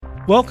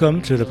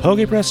Welcome to the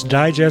PokePress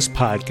Digest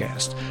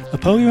Podcast, a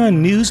Pokemon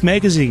news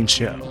magazine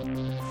show.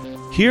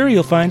 Here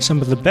you'll find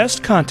some of the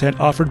best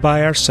content offered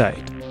by our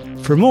site.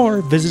 For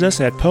more, visit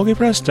us at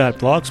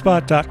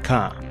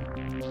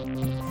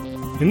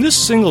pokepress.blogspot.com. In this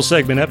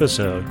single-segment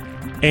episode,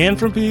 Anne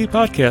from PvP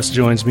Podcast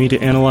joins me to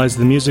analyze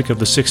the music of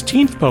the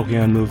 16th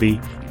Pokemon movie,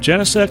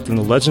 Genesect and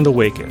the Legend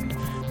Awakened,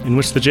 in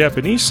which the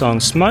Japanese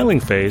song Smiling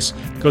Face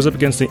goes up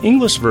against the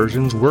English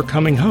version's We're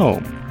Coming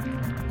Home.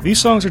 These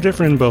songs are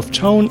different in both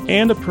tone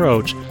and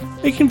approach,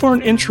 making for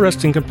an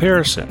interesting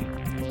comparison.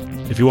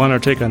 If you want our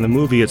take on the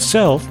movie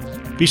itself,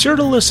 be sure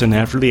to listen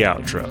after the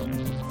outro.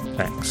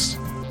 Thanks.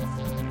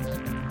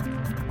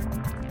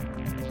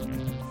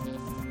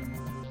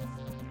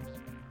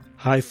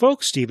 Hi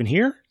folks, Steven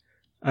here.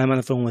 I'm on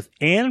the phone with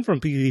Anne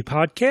from PvP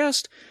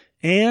Podcast,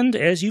 and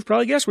as you've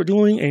probably guessed, we're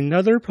doing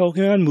another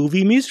Pokemon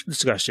movie music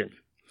discussion.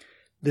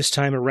 This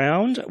time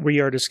around, we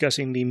are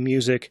discussing the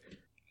music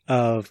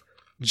of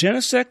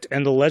Genesect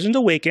and the Legend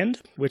Awakened,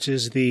 which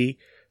is the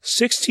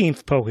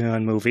 16th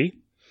Pokemon movie.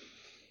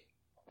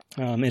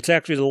 It's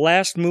actually the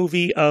last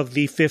movie of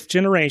the 5th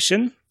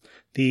generation,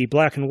 the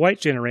black and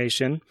white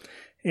generation,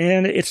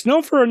 and it's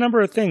known for a number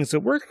of things,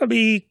 but we're going to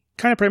be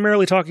kind of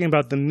primarily talking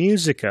about the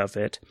music of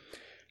it.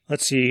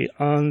 Let's see,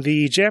 on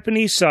the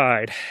Japanese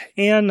side,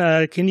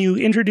 Anne, can you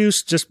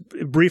introduce just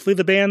briefly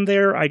the band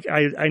there?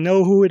 I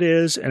know who it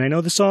is, and I know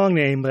the song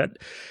name, but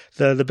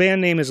the band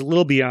name is a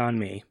little beyond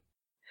me.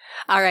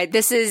 All right,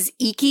 this is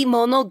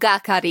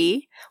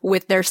Ikimonogatari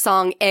with their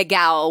song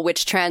Egao,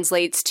 which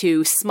translates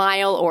to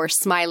smile or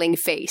smiling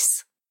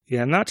face.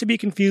 Yeah, not to be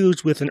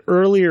confused with an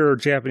earlier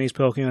Japanese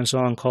Pokemon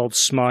song called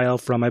Smile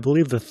from, I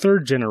believe, the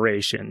 3rd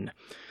generation.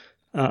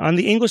 On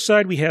the English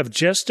side, we have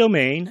Jess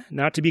Domain,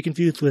 not to be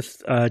confused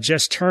with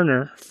Jess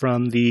Turner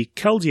from the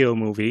Keldeo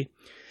movie.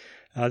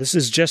 This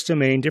is Jess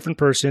Domain, different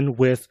person,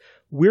 with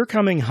We're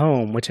Coming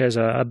Home, which has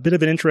a bit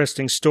of an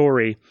interesting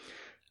story.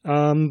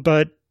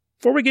 But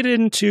before we get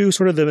into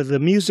sort of the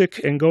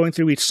music and going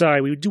through each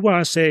side, we do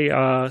want to say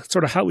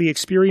sort of how we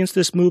experienced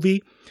this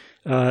movie,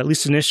 at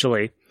least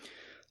initially.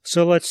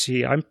 So let's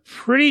see. I'm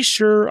pretty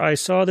sure I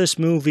saw this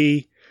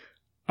movie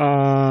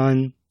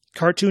on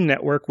Cartoon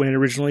Network when it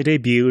originally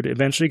debuted.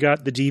 Eventually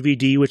got the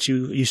DVD, which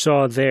you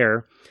saw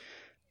there.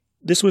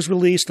 This was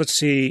released, let's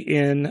see,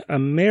 in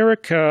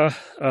America.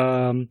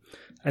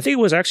 I think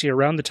it was actually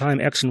around the time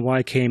X and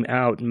Y came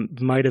out.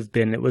 Might have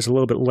been. It was a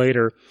little bit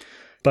later.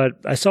 But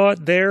I saw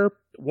it there.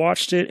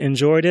 Watched it,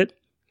 enjoyed it.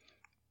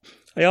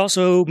 I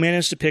also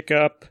managed to pick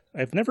up,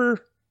 I've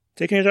never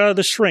taken it out of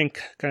the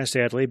shrink, kind of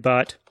sadly,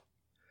 but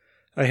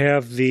I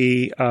have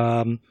the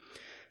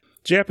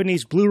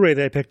Japanese Blu-ray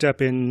that I picked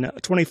up in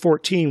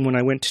 2014 when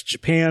I went to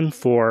Japan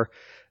for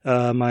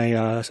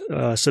my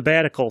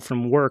sabbatical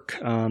from work.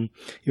 You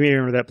may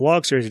remember that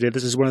blog series I did.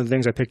 This is one of the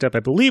things I picked up, I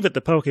believe, at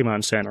the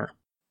Pokemon Center.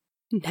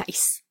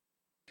 Nice.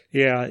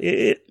 Yeah,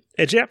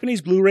 a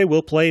Japanese Blu-ray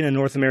will play in a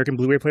North American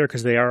Blu-ray player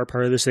because they are a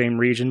part of the same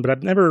region, but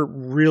I've never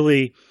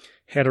really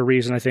had a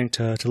reason, I think,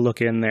 to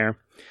look in there.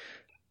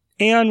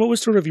 And what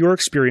was sort of your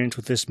experience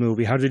with this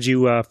movie? How did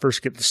you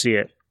first get to see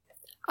it?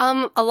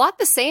 A lot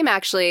the same,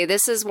 actually.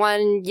 This is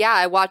one,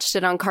 I watched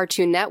it on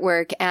Cartoon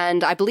Network,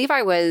 and I believe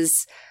I was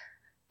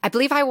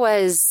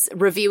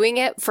reviewing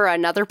it for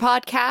another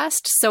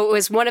podcast, so it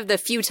was one of the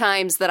few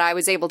times that I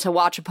was able to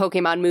watch a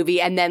Pokemon movie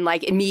and then,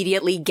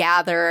 immediately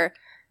gather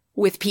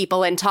with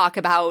people and talk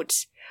about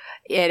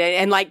it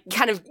and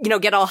kind of,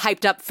 get all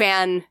hyped up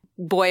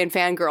fanboy and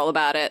fangirl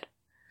about it.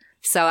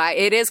 So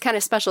it is kind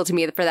of special to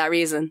me for that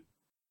reason.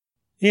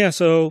 Yeah,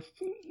 so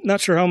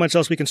not sure how much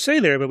else we can say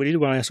there, but we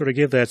do want to sort of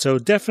give that. So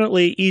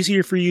definitely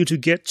easier for you to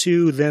get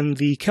to than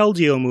the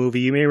Keldeo movie.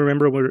 You may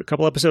remember a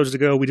couple episodes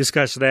ago we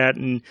discussed that,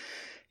 and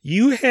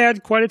you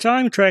had quite a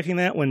time tracking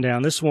that one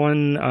down. This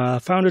one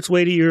found its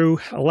way to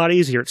you a lot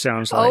easier, it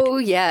sounds like. Oh,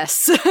 yes.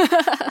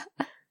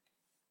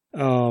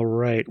 All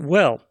right.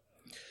 Well,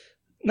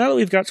 now that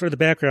we've got sort of the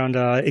background,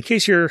 in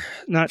case you're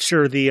not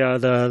sure,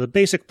 the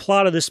basic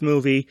plot of this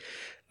movie,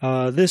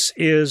 this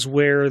is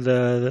where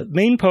the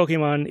main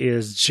Pokemon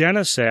is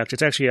Genesect.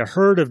 It's actually a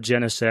herd of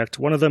Genesect.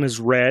 One of them is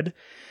Red,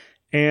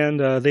 and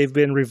they've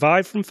been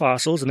revived from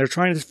fossils, and they're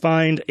trying to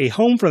find a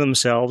home for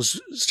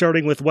themselves,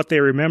 starting with what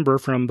they remember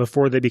from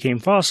before they became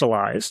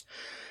fossilized.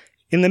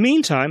 In the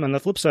meantime, on the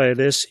flip side of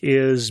this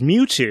is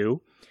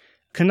Mewtwo.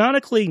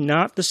 Canonically,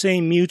 not the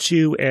same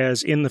Mewtwo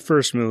as in the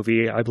first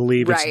movie. I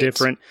believe it's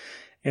different.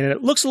 And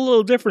it looks a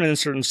little different in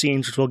certain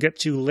scenes, which we'll get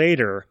to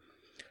later.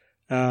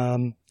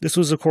 This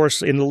was, of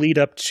course, in the lead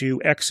up to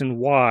X and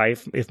Y,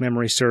 if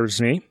memory serves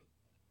me.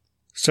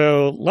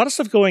 So, a lot of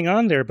stuff going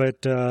on there,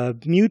 but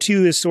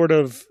Mewtwo is sort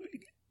of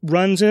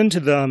runs into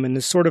them and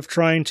is sort of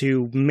trying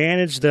to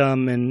manage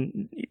them.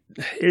 And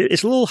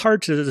it's a little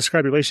hard to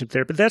describe the relationship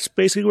there, but that's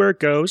basically where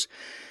it goes.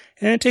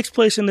 And it takes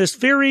place in this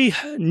very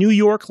New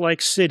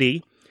York-like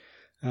city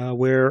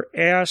where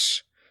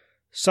Ash,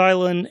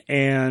 Silent,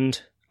 and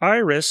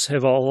Iris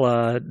have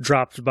all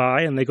dropped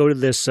by, and they go to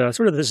this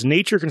sort of this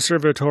nature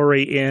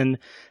conservatory in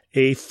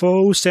a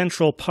faux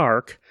Central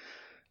Park.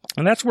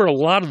 And that's where a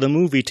lot of the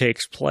movie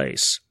takes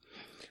place.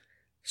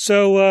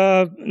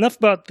 So enough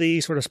about the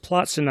sort of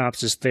plot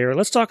synopsis there.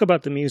 Let's talk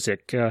about the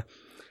music.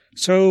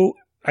 So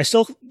I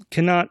still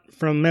cannot,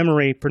 from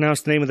memory,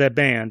 pronounce the name of that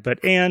band,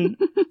 but Anne,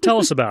 tell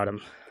us about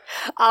them.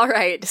 All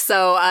right.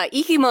 So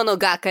Ikimono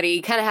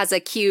Gakari kind of has a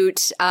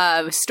cute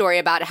story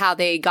about how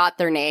they got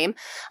their name.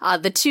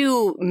 The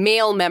two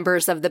male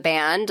members of the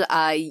band,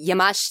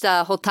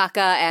 Yamashita Hotaka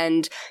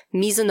and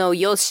Mizuno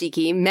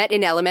Yoshiki, met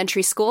in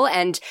elementary school.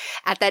 And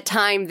at that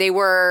time, they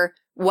were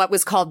what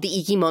was called the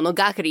Ikimono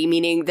Gakari,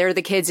 meaning they're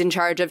the kids in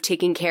charge of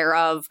taking care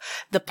of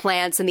the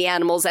plants and the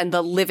animals and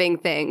the living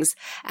things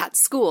at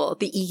school,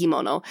 the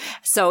Ikimono.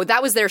 So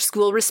that was their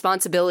school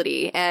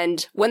responsibility.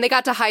 And when they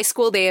got to high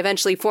school, they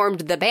eventually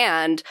formed the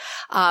band,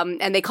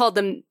 and they called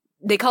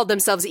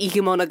themselves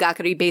Ikimono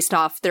Gakari based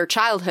off their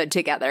childhood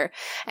together.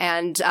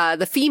 And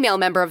the female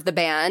member of the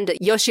band,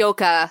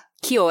 Yoshioka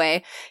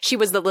Kyoe, she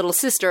was the little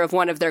sister of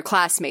one of their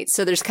classmates.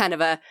 So there's kind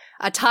of a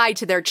tie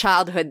to their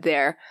childhood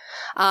there.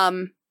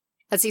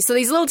 Let's see. So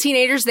these little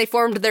teenagers, they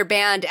formed their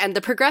band, and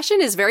the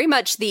progression is very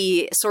much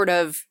the sort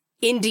of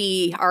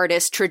indie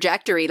artist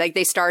trajectory. Like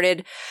they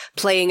started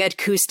playing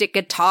acoustic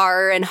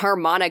guitar and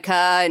harmonica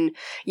and,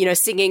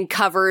 singing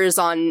covers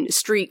on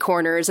street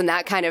corners and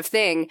that kind of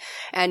thing.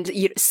 And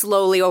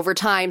slowly over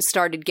time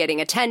started getting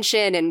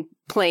attention and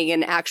playing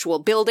in actual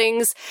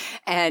buildings.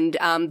 And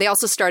they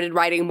also started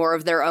writing more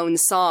of their own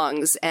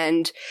songs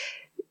and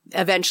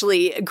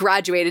eventually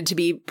graduated to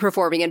be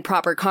performing in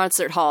proper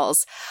concert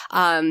halls.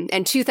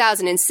 And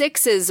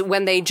 2006 is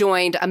when they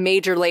joined a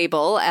major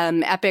label,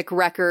 Epic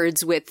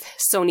Records with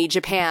Sony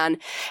Japan.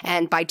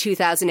 And by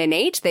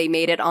 2008, they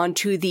made it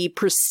onto the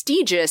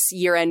prestigious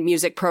year-end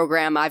music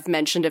program I've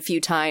mentioned a few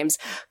times,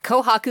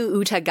 Kohaku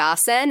Uta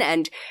Gassen,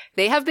 and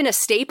they have been a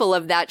staple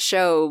of that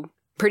show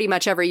pretty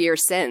much every year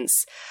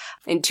since.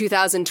 In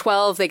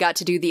 2012, they got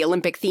to do the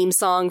Olympic theme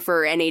song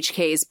for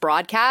NHK's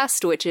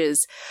broadcast, which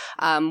is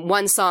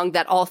one song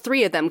that all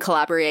three of them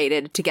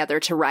collaborated together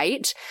to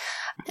write.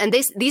 And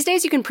these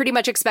days, you can pretty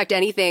much expect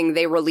anything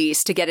they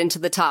release to get into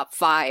the top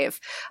 5.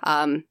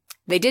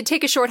 They did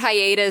take a short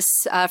hiatus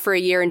for a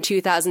year in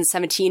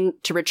 2017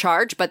 to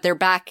recharge, but they're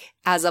back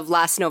as of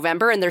last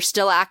November, and they're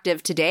still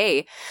active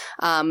today.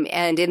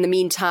 And in the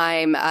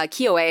meantime,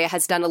 Kyoe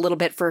has done a little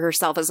bit for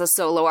herself as a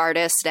solo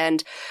artist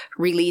and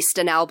released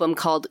an album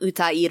called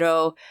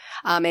Utairo,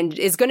 and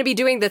is going to be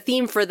doing the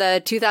theme for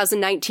the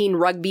 2019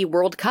 Rugby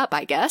World Cup,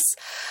 I guess.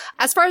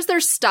 As far as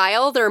their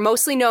style, they're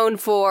mostly known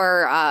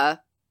for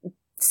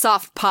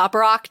soft pop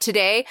rock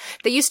today.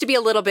 They used to be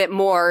a little bit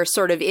more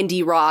sort of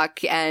indie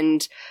rock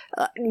and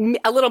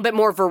a little bit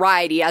more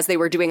variety as they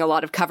were doing a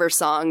lot of cover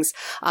songs.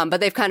 But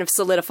they've kind of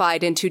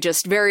solidified into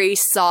just very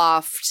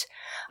soft,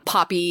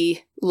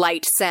 poppy,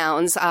 light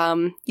sounds.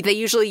 They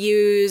usually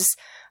use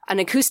an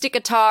acoustic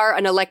guitar,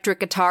 an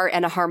electric guitar,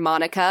 and a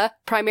harmonica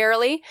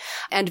primarily,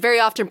 and very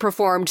often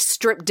performed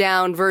stripped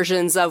down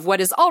versions of what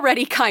is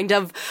already kind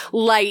of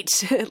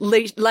light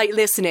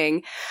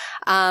listening.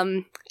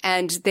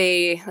 And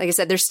they, like I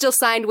said, they're still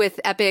signed with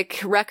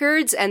Epic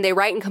Records, and they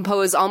write and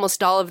compose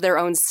almost all of their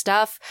own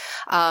stuff.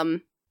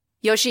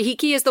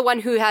 Yoshihiki is the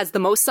one who has the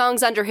most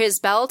songs under his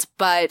belt,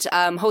 but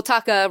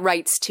Hotaka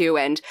writes too,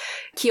 and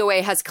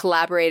Kyoe has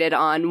collaborated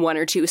on 1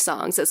 or 2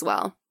 songs as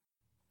well.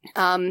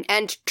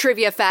 And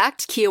trivia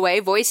fact,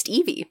 Kyoe voiced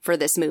Eevee for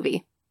this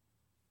movie.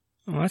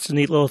 Well, that's a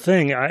neat little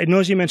thing. I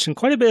know you mentioned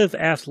quite a bit of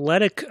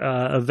athletic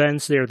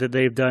events there that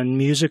they've done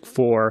music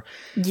for.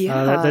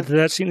 Yeah.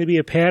 That seemed to be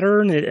a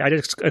pattern. I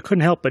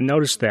couldn't help but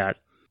notice that.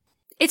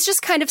 It's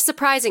just kind of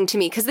surprising to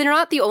me because they're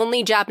not the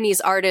only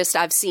Japanese artist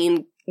I've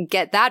seen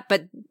get that,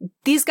 but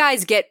these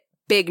guys get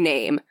big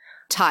name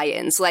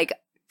tie-ins. Like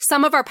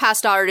some of our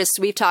past artists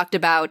we've talked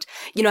about,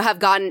 have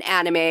gotten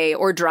anime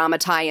or drama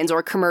tie-ins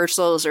or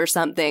commercials or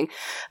something.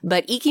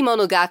 But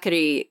Ikimono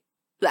Gakari,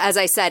 as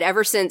I said,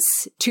 ever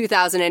since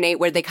 2008,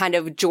 where they kind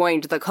of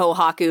joined the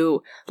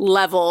Kohaku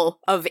level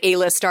of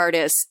A-list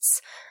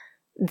artists,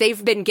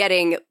 they've been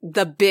getting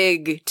the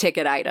big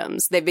ticket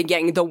items. They've been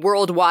getting the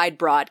worldwide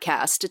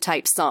broadcast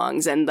type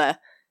songs and the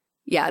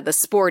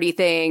sporty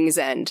things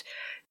and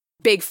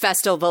big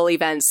festival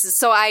events.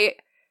 So I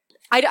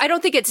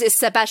don't think it's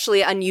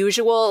especially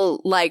unusual,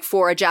 like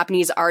for a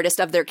Japanese artist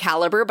of their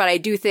caliber, but I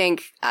do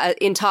think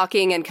in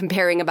talking and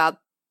comparing about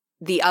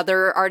the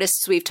other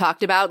artists we've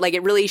talked about, like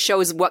it really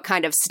shows what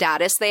kind of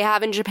status they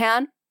have in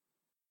Japan.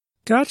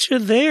 Gotcha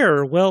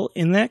there. Well,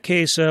 in that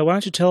case, why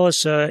don't you tell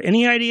us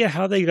any idea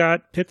how they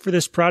got picked for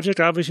this project?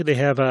 Obviously, they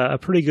have a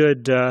pretty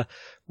good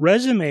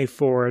resume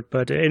for it,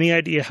 but any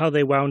idea how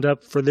they wound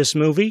up for this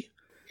movie?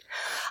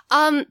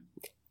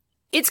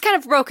 It's kind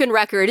of broken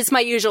record. It's my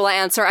usual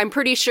answer. I'm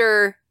pretty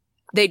sure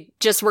they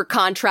just were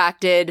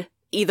contracted,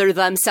 either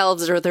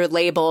themselves or their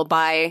label,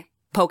 by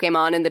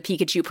Pokemon and the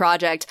Pikachu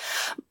project.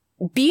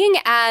 Being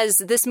as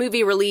this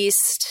movie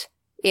released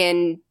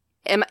in,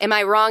 am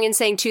I wrong in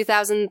saying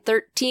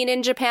 2013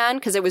 in Japan?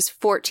 Because it was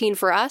 14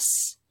 for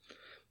us,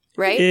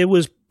 right? It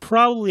was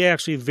probably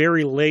actually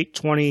very late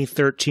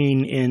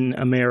 2013 in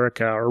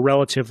America, or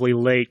relatively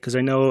late, because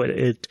I know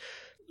it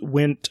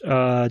went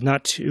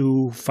not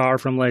too far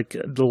from like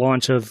the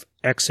launch of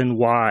X and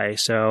Y.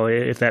 So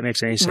if that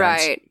makes any sense.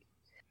 Right.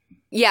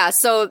 Yeah,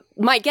 so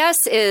my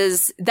guess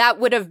is that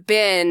would have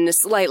been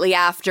slightly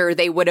after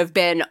they would have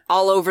been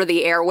all over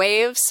the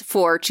airwaves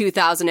for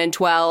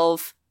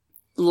 2012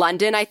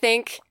 London, I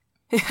think,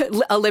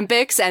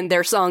 Olympics, and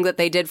their song that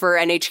they did for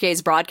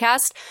NHK's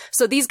broadcast.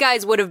 So these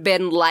guys would have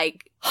been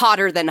like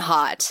hotter than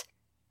hot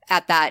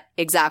at that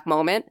exact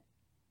moment.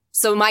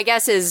 So my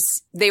guess is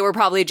they were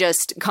probably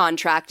just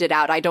contracted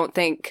out. I don't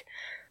think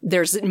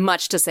there's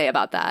much to say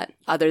about that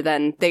other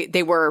than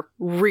they were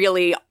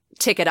really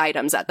ticket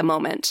items at the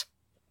moment.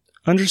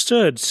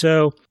 Understood.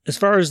 So as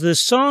far as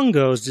this song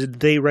goes,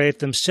 did they write it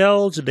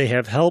themselves? Did they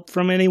have help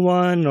from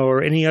anyone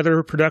or any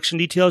other production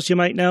details you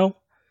might know?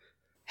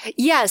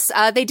 Yes,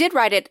 they did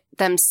write it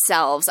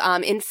themselves.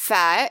 In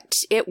fact,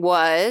 it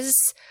was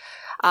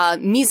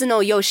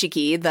Mizuno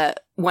Yoshiki,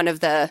 one of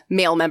the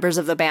male members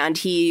of the band.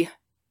 He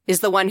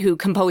is the one who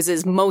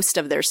composes most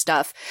of their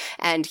stuff,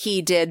 and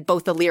he did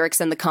both the lyrics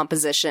and the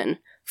composition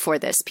for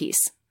this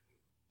piece.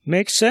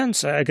 Makes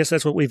sense. I guess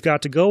that's what we've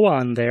got to go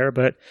on there,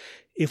 but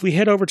if we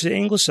head over to the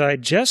English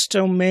side, Jess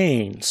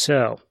Domain.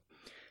 So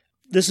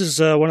this is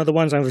one of the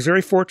ones I was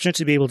very fortunate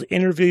to be able to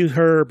interview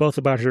her, both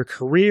about her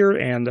career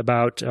and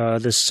about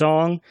this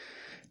song.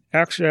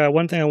 Actually,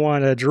 one thing I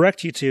want to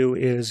direct you to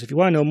is if you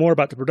want to know more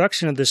about the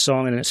production of this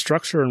song and its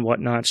structure and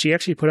whatnot, she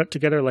actually put up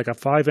together like a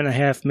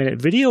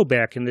 5.5-minute video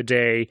back in the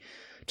day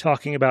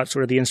talking about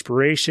sort of the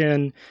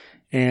inspiration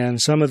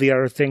and some of the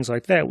other things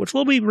like that, which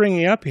we'll be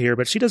bringing up here,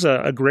 but she does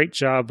a great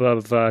job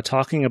of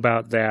talking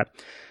about that.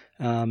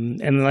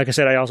 And like I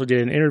said, I also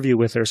did an interview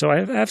with her, so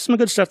I have some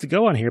good stuff to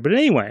go on here. But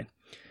anyway,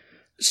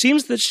 it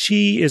seems that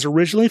she is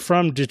originally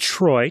from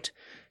Detroit,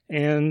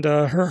 and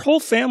her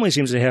whole family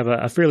seems to have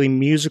a fairly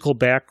musical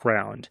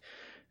background.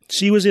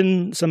 She was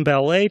in some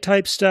ballet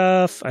type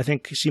stuff. I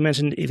think she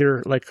mentioned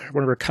either like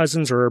one of her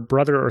cousins or her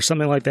brother or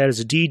something like that as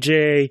a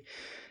DJ,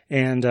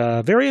 and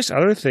various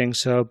other things.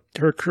 So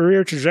her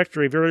career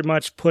trajectory very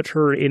much put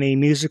her in a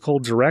musical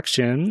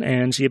direction,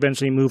 and she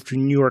eventually moved to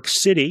New York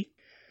City.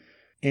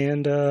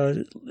 And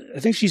I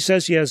think she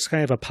says she has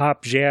kind of a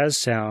pop jazz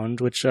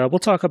sound, which we'll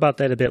talk about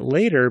that a bit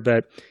later.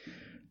 But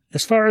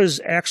as far as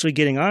actually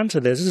getting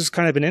onto this is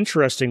kind of an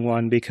interesting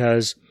one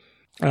because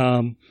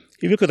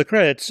if you look at the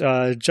credits,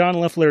 John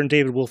Leffler and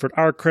David Wolford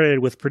are credited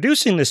with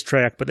producing this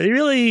track, but they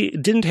really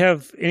didn't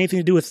have anything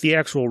to do with the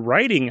actual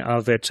writing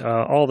of it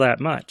all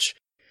that much.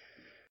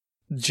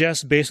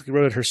 Jess basically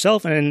wrote it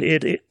herself, and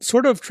it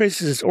sort of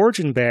traces its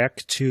origin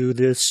back to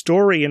the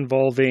story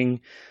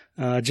involving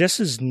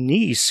Jess's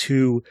niece,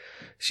 who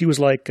she was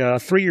like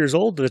 3 years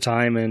old at the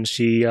time, and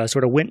she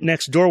sort of went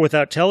next door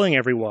without telling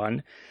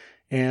everyone.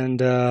 And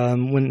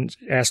when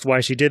asked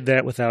why she did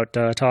that without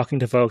talking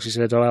to folks, she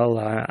said, well,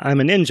 I'm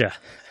a ninja,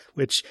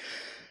 which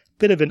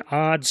bit of an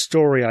odd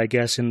story, I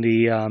guess, in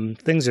the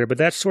things there. But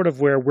that's sort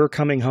of where We're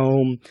Coming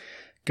Home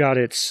got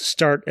its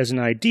start as an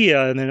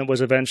idea, and then it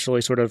was eventually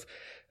sort of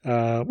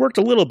worked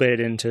a little bit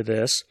into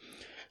this.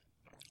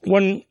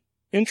 One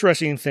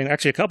interesting thing,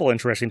 actually a couple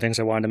interesting things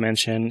I wanted to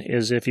mention,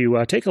 is if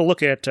you take a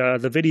look at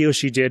the video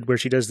she did where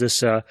she does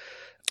this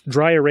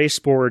dry erase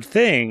board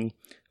thing,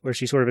 where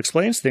she sort of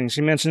explains things,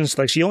 she mentions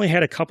like she only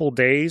had a couple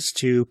days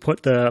to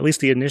put at least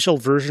the initial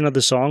version of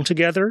the song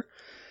together,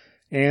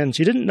 and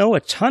she didn't know a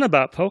ton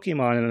about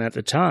Pokemon at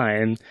the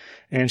time,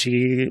 and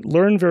she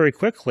learned very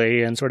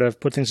quickly and sort of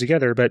put things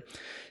together, but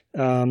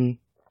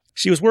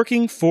she was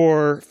working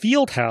for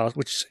Fieldhouse,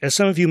 which, as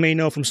some of you may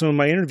know from some of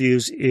my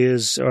interviews,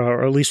 is,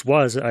 or at least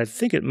was, I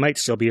think it might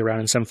still be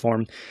around in some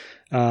form,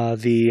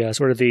 the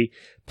sort of the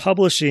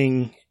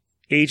publishing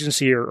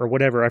agency or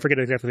whatever. I forget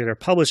exactly if they're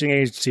publishing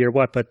agency or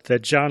what, but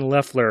that John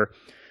Leffler,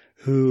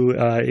 who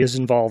is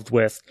involved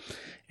with.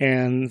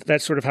 And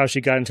that's sort of how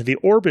she got into the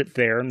orbit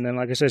there. And then,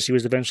 like I said, she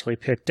was eventually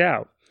picked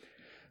out.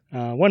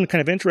 One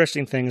kind of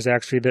interesting thing is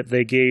actually that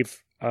they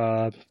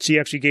she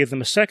actually gave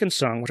them a second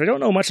song, which I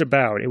don't know much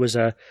about. It was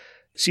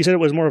she said it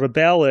was more of a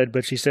ballad,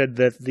 but she said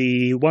that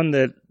the one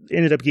that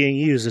ended up getting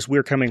used, this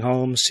We're Coming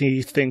Home,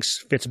 she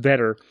thinks fits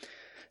better.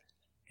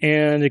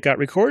 And it got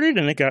recorded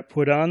and it got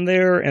put on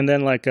there. And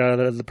then like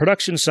the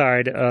production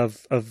side of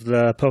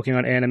the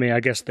Pokemon anime,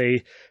 I guess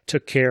they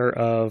took care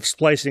of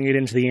splicing it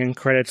into the end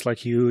credits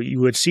like you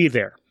would see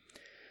there.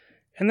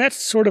 And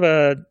that's sort of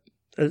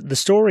the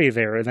story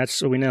there, and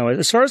that's what we know.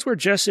 As far as where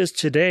Jess is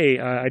today,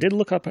 I did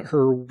look up at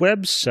her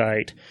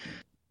website.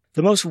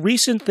 The most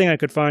recent thing I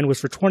could find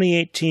was for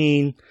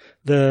 2018,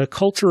 The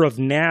Culture of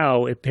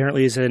Now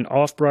apparently is an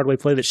off-Broadway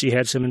play that she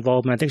had some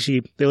involvement. I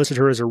think they listed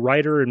her as a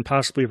writer and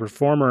possibly a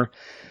performer.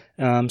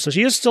 So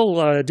she is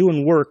still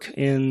doing work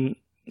in,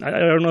 I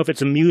don't know if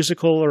it's a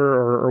musical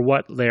or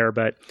what there,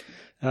 but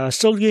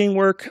still getting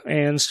work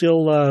and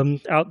still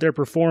out there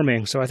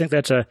performing. So I think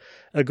that's a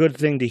good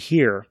thing to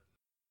hear.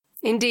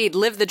 Indeed.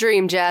 Live the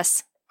dream, Jess.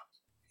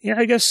 Yeah,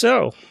 I guess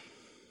so.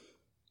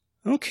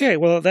 Okay,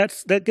 well,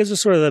 that gives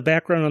us sort of the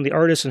background on the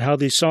artist and how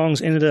these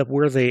songs ended up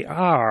where they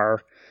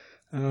are.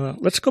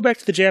 Let's go back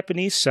to the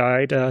Japanese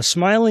side.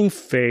 Smiling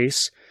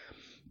Face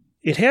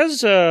It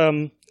has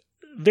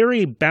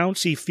very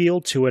bouncy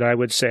feel to it, I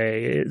would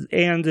say.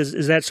 And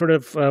is that sort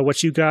of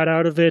what you got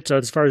out of it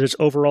as far as its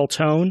overall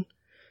tone?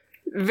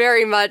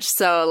 Very much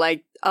so.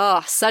 Like,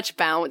 oh, such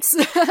bounce.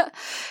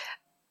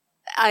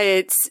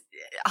 It's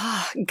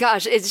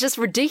just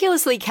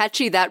ridiculously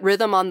catchy, that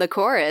rhythm on the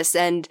chorus.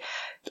 And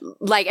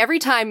like every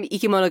time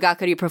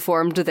Ikimonogatari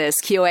performed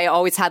this, Kyoe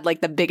always had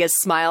like the biggest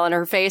smile on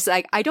her face.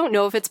 Like, I don't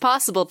know if it's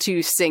possible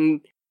to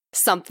sing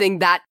something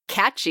that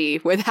catchy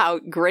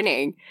without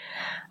grinning.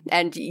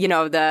 And, you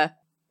know,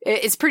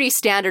 it's pretty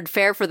standard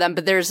fare for them,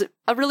 but there's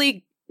a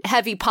really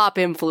heavy pop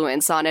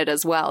influence on it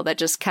as well that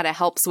just kind of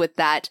helps with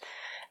that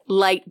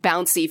light,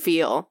 bouncy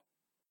feel.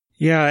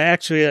 Yeah,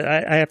 actually,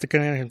 I have to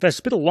kind of confess,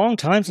 it's been a long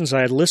time since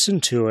I had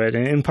listened to it,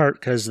 and in part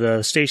because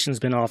the station's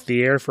been off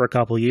the air for a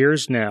couple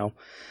years now.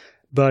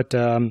 But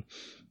couldn't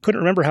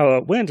remember how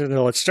it went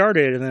until it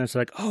started, and then it's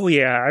like, oh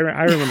yeah,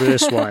 I remember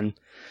this one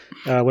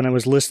when I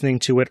was listening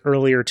to it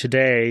earlier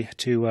today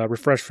to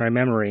refresh my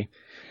memory.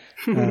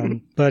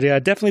 But yeah,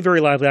 definitely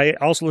very lively. I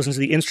also listened to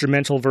the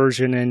instrumental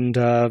version, and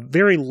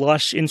very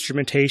lush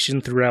instrumentation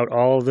throughout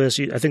all of this.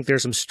 I think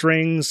there's some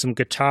strings, some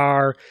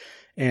guitar,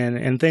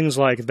 and things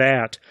like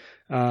that.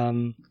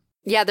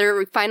 Yeah,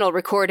 their final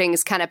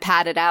recordings kind of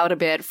padded out a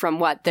bit from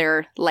what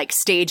their like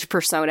stage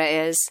persona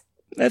is.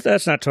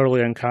 That's not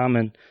totally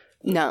uncommon.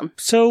 No.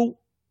 So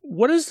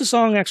what is the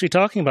song actually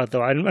talking about,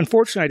 though?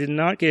 Unfortunately, I did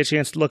not get a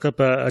chance to look up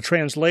a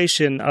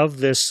translation of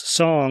this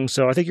song,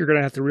 so I think you're going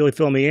to have to really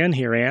fill me in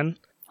here, Anne.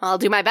 I'll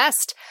do my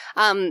best.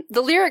 The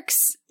lyrics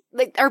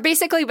are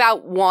basically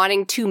about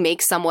wanting to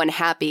make someone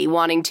happy,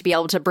 wanting to be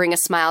able to bring a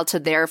smile to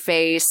their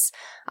face,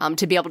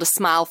 to be able to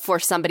smile for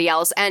somebody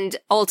else, and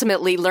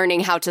ultimately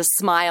learning how to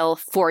smile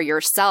for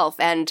yourself.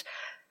 And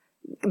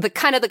the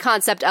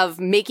concept of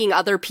making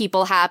other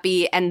people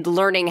happy and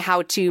learning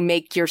how to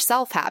make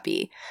yourself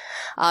happy.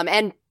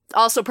 And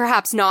also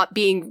perhaps not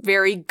being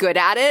very good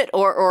at it,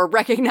 or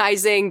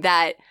recognizing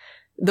that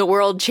the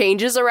world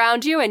changes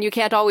around you and you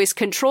can't always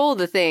control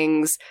the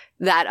things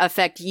that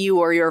affect you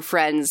or your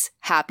friend's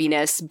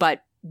happiness.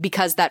 But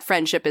because that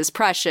friendship is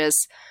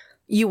precious,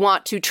 you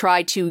want to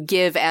try to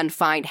give and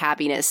find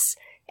happiness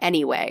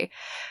anyway.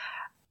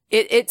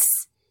 It's,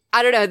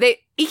 I don't know,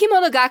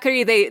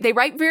 Ikimonogatari, they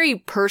write very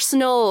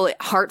personal,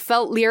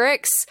 heartfelt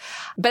lyrics,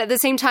 but at the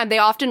same time, they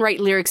often write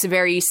lyrics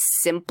very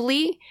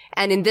simply.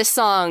 And in this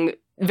song,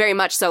 very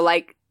much so,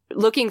 like,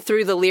 looking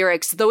through the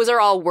lyrics, those are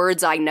all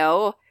words I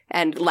know,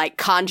 and like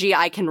kanji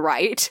I can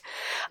write.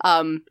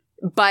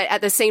 But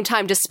at the same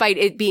time, despite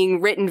it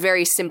being written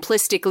very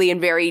simplistically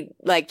and very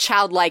like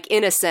childlike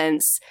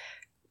innocence,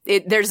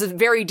 there's a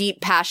very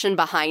deep passion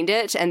behind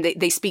it, and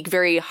they speak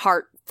very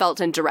heartfelt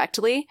and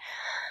directly.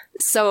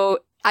 So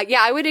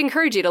yeah, I would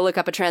encourage you to look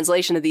up a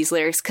translation of these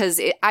lyrics,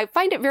 because I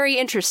find it very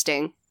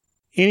interesting.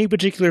 Any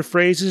particular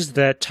phrases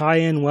that tie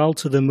in well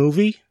to the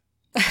movie?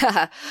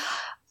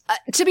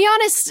 To be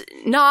honest,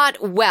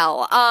 not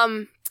well.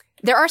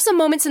 There are some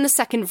moments in the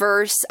second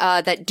verse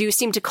that do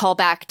seem to call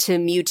back to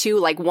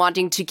Mewtwo, like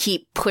wanting to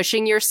keep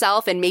pushing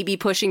yourself and maybe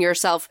pushing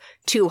yourself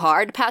too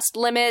hard past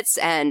limits,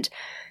 and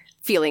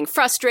feeling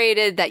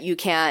frustrated that you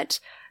can't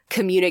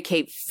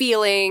communicate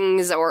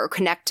feelings or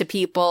connect to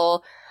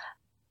people.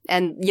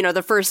 And, you know,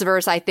 the first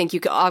verse, I think you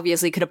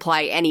could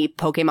apply any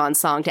Pokemon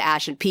song to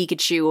Ash and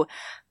Pikachu,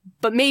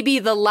 but maybe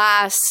the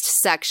last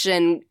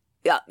section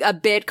a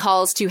bit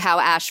calls to how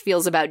Ash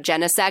feels about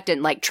Genesect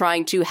and like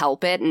trying to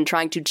help it and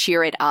trying to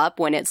cheer it up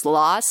when it's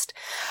lost.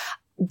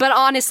 But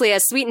honestly,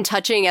 as sweet and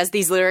touching as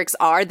these lyrics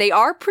are, they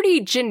are pretty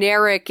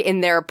generic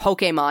in their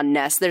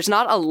Pokemon-ness. There's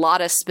not a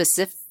lot of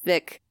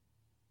specific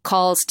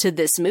calls to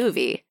this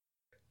movie.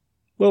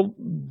 Well,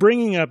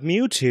 bringing up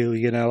Mewtwo,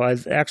 you know,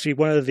 I've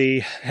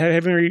actually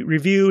having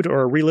reviewed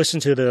or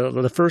re-listened to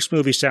the first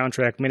movie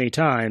soundtrack many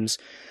times,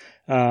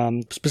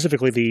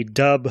 specifically the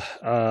dub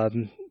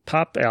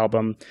pop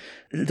album.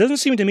 It doesn't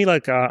seem to me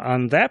like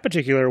on that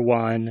particular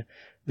one,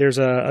 there's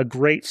a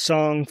great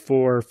song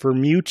for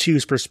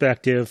Mewtwo's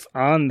perspective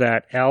on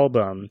that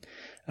album.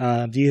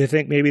 Do you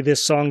think maybe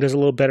this song does a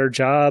little better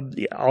job,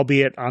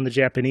 albeit on the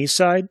Japanese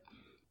side?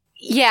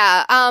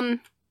 Yeah,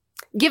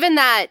 given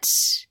that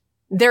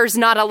there's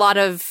not a lot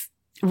of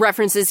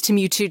references to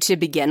Mewtwo to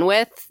begin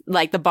with,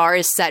 like the bar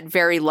is set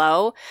very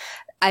low.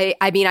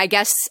 I mean, I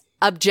guess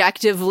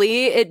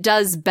objectively it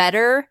does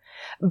better.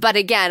 But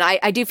again,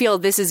 I do feel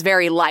this is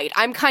very light.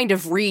 I'm kind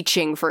of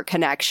reaching for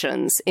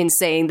connections in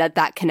saying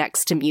that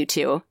connects to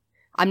Mewtwo.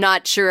 I'm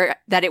not sure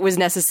that it was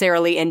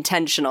necessarily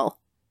intentional.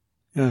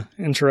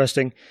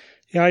 Interesting.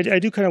 Yeah, I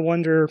do kind of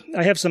wonder.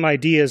 I have some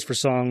ideas for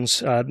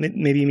songs.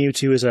 Maybe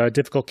Mewtwo is a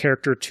difficult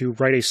character to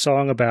write a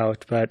song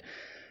about, but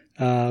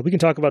we can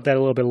talk about that a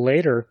little bit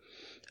later.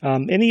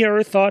 Any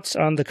other thoughts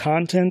on the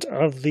content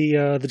of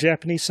the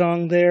Japanese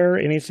song there?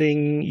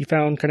 Anything you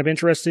found kind of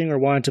interesting or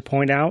wanted to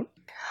point out?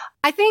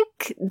 I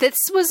think this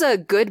was a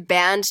good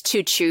band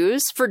to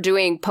choose for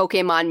doing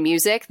Pokemon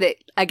music. That,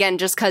 again,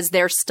 just because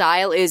their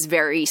style is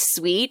very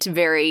sweet,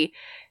 very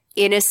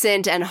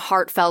innocent and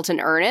heartfelt and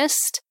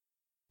earnest.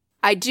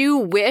 I do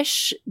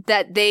wish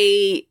that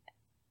they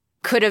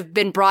could have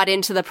been brought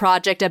into the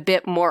project a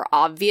bit more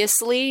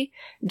obviously,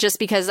 just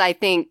because I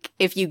think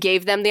if you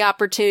gave them the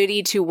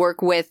opportunity to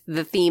work with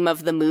the theme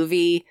of the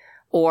movie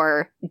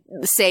or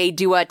say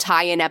do a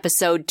tie-in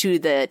episode to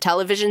the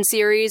television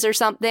series or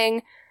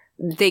something,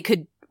 they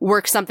could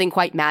work something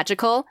quite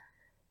magical.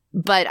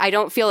 But I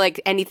don't feel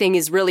like anything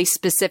is really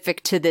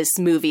specific to this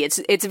movie.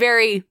 It's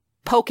very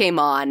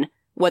Pokemon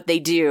what they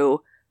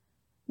do,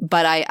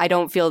 but I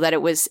don't feel that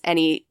it was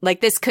any,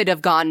 like, this could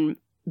have gone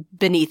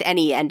beneath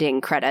any ending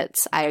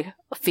credits, I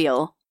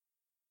feel.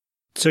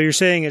 So you're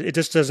saying it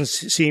just doesn't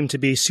seem to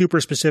be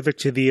super specific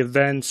to the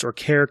events or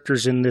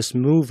characters in this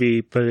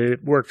movie, but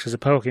it works as a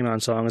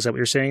Pokemon song. Is that what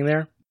you're saying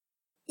there?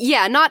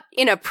 Yeah, not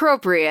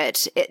inappropriate,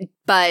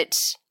 but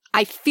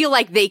I feel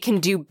like they can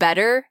do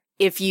better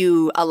if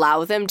you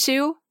allow them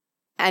to.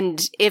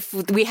 And if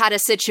we had a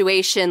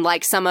situation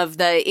like some of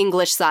the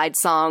English side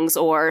songs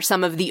or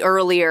some of the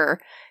earlier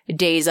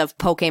days of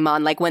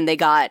Pokemon, like when they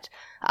got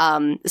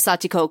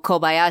Satiko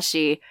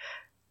Kobayashi,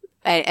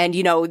 and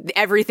you know,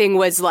 everything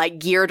was like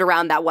geared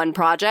around that one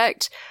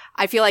project,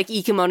 I feel like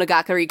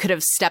Ikemonogakari could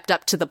have stepped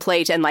up to the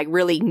plate and like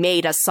really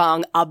made a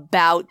song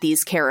about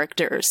these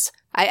characters.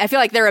 I feel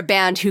like they're a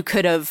band who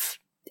could have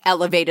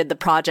elevated the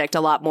project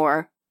a lot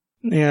more.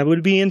 Yeah, it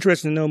would be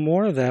interesting to know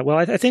more of that. Well,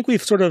 I think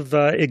we've sort of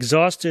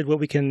exhausted what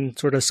we can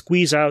sort of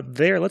squeeze out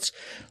there. Let's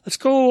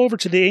go over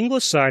to the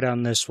English side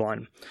on this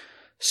one.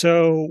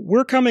 So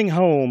We're Coming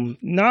Home,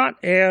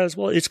 not as,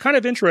 well, it's kind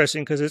of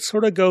interesting because it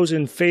sort of goes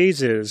in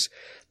phases.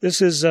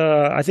 This is,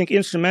 I think,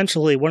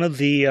 instrumentally one of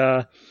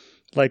the,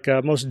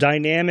 most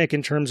dynamic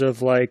in terms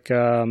of,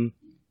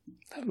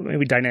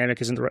 maybe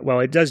dynamic isn't the right,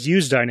 well, it does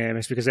use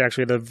dynamics because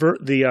actually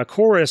the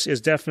chorus is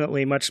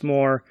definitely much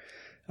more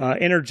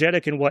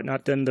energetic and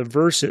whatnot than the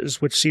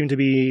verses, which seem to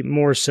be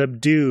more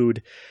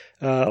subdued.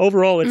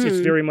 Overall, it's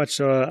very much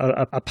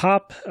a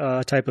pop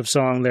type of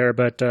song there,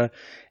 but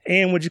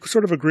Anne, would you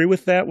sort of agree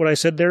with that, what I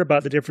said there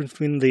about the difference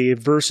between the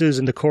verses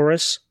and the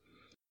chorus?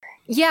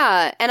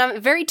 Yeah, and I'm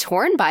very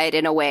torn by it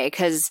in a way,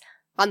 because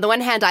on the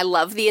one hand, I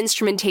love the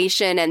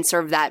instrumentation and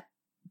sort of that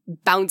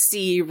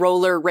bouncy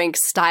roller rink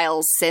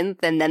style synth,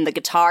 and then the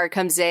guitar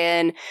comes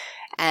in,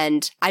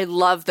 and I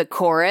love the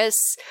chorus,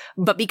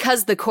 but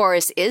because the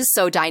chorus is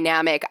so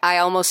dynamic, I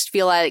almost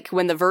feel like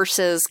when the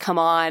verses come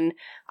on,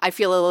 I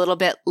feel a little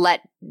bit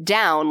let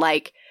down.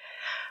 Like,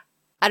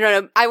 I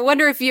don't know, I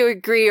wonder if you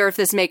agree or if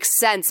this makes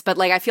sense, but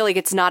like I feel like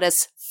it's not as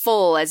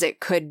full as it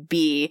could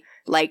be.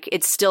 Like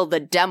it's still the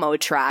demo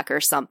track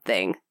or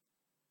something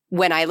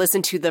when I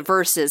listen to the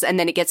verses, and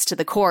then it gets to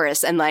the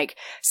chorus and like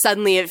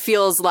suddenly it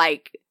feels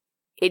like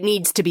it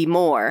needs to be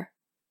more.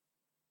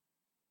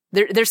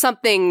 There's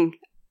something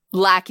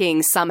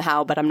lacking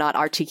somehow, but I'm not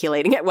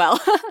articulating it well.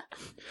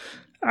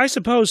 I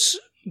suppose,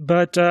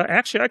 but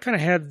actually I kind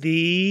of had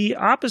the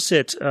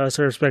opposite sort of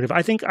perspective.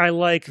 I think I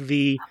like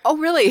the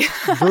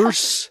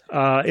verse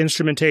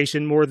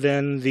instrumentation more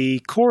than the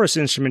chorus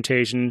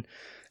instrumentation.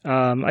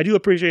 I do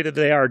appreciate that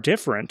they are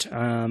different.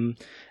 I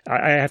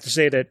have to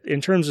say that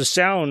in terms of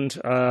sound,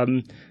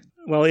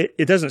 well,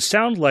 it doesn't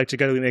sound like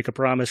Together We Make a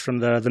Promise from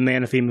the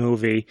Manaphy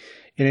movie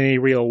in any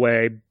real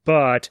way,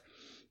 but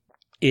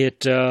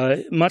it,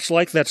 much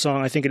like that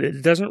song, I think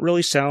it doesn't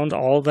really sound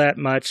all that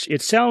much.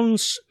 It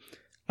sounds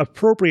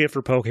appropriate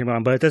for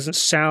Pokemon, but it doesn't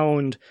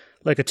sound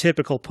like a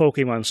typical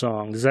Pokemon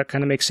song. Does that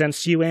kind of make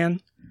sense to you,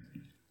 Anne?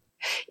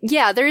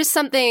 Yeah, there is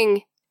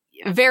something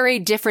very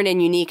different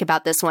and unique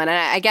about this one. And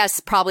I guess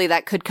probably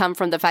that could come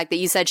from the fact that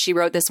you said she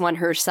wrote this one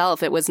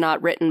herself. It was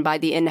not written by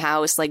the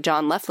in-house, like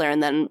John Loeffler,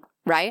 and then,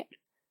 right?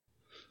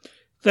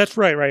 That's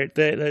right.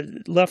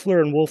 The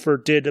Loeffler and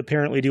Wolfert did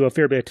apparently do a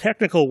fair bit of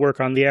technical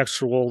work on the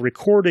actual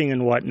recording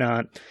and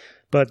whatnot,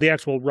 but the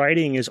actual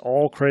writing is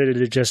all credited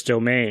to Jess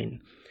Domain.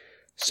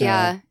 So,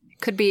 yeah,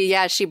 could be,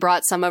 yeah, she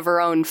brought some of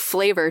her own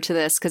flavor to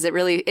this, because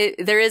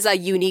there is a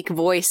unique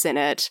voice in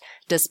it,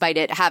 despite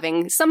it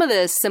having some of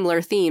the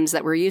similar themes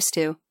that we're used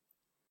to.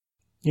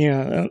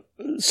 Yeah,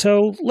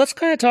 so let's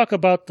kind of talk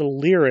about the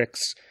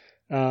lyrics.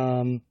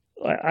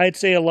 I'd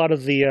say a lot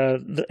of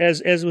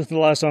as with the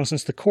last song,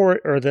 since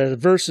the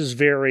verses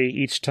vary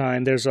each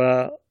time, there's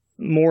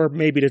more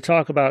maybe to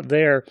talk about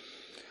there.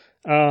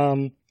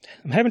 I'm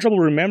having trouble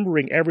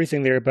remembering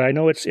everything there, but I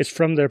know it's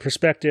from the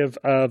perspective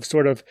of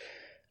sort of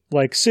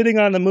like sitting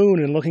on the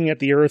moon and looking at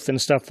the earth and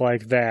stuff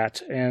like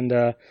that. And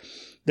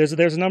there's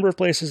a number of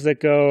places that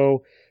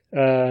go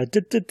and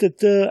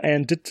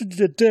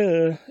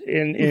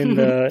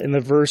in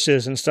the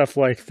verses and stuff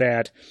like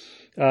that.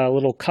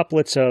 Little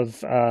couplets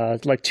of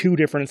like two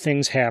different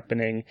things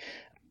happening.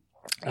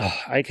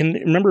 I can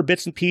remember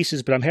bits and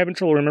pieces, but I'm having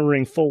trouble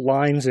remembering full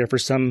lines there for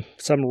some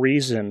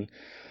reason.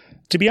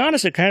 To be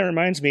honest, it kind of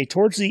reminds me,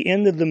 towards the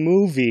end of the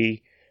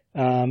movie,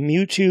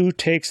 Mewtwo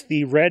takes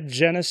the red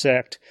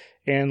Genesect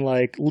and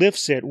like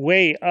lifts it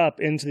way up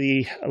into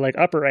the like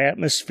upper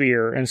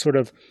atmosphere and sort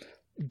of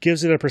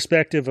gives it a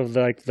perspective of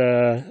like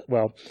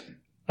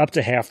up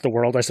to half the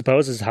world, I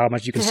suppose, is how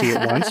much you can see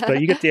at once, but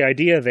you get the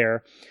idea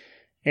there.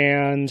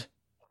 And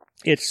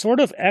it sort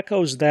of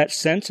echoes that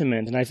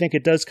sentiment, and I think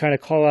it does kind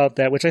of call out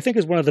that, which I think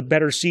is one of the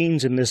better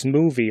scenes in this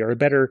movie, or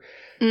better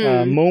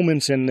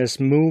moments in this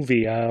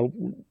movie.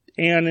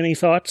 Anne, any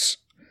thoughts?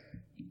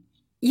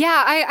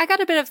 Yeah, I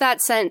got a bit of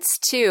that sense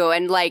too,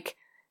 and like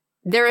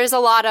there is a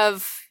lot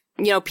of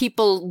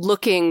people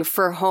looking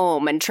for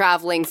home and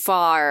traveling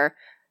far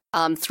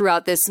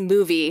throughout this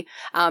movie.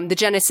 The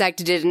Genesect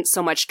didn't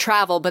so much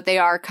travel, but they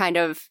are kind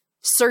of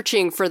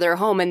searching for their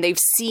home, and they've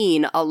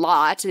seen a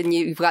lot, and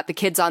you've got the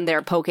kids on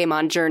their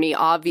Pokemon journey,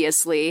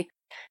 obviously.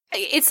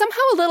 It's somehow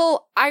a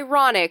little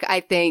ironic, I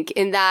think,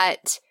 in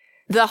that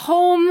the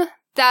home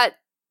that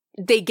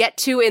they get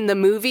to in the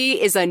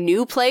movie is a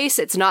new place.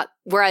 It's not,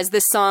 whereas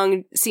this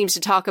song seems to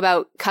talk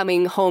about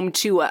coming home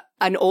to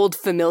an old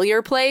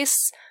familiar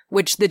place,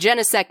 which the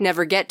Genesect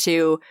never get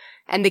to,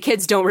 and the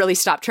kids don't really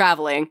stop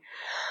traveling.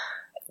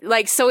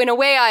 Like, so in a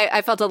way,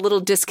 I felt a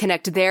little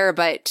disconnect there,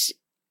 but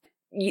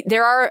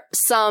there are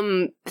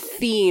some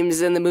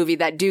themes in the movie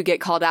that do get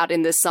called out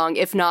in this song,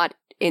 if not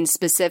in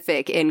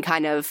specific, in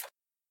kind of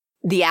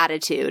the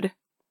attitude.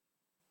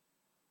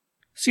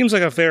 Seems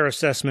like a fair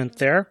assessment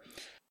there.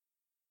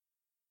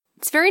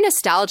 It's very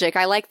nostalgic.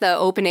 I like the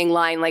opening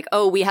line, like,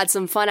 oh, we had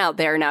some fun out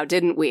there now,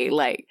 didn't we?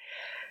 Like,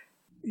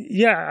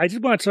 yeah, I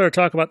did want to sort of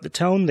talk about the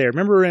tone there.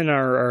 Remember in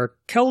our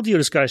Keldeo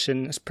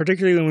discussion,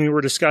 particularly when we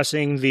were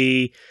discussing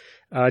the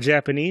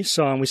Japanese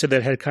song, we said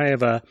that it had kind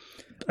of a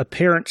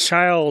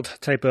parent-child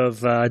type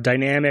of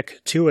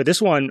dynamic to it.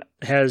 This one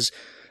has,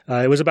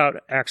 it was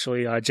about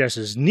actually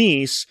Jess's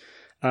niece,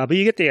 but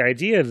you get the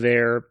idea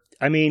there.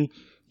 I mean,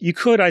 you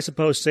could, I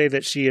suppose, say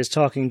that she is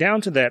talking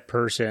down to that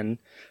person.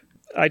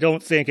 I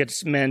don't think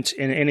it's meant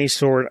in any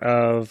sort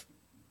of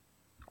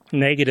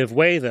negative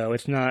way, though.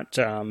 It's not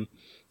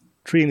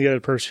treating the other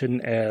person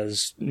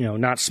as,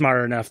 not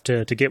smart enough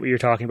to get what you're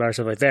talking about or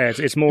stuff like that.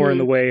 It's more in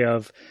the way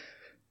of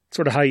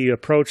sort of how you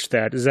approach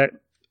that. Is that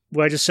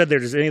what I just said there?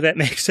 Does any of that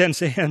make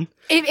sense, Anne?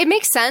 It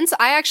makes sense.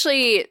 I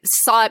actually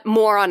saw it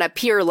more on a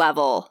peer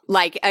level,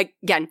 like,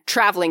 again,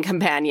 traveling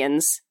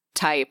companions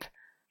type.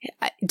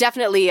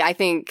 Definitely, I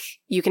think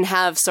you can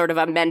have sort of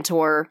a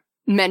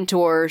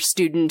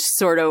mentor-student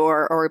sort of,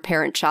 or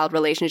parent-child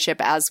relationship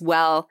as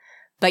well.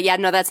 But yeah,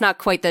 no, that's not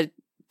quite the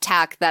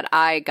tack that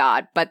I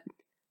got, but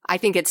I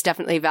think it's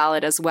definitely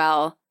valid as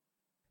well.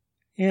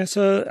 Yeah,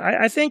 so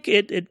I think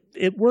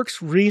it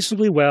works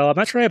reasonably well. I'm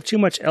not sure I have too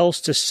much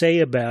else to say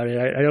about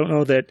it. I don't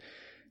know that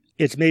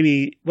it's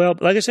maybe, well,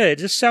 like I said, it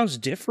just sounds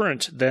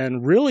different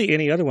than really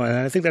any other one. And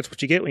I think that's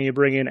what you get when you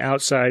bring in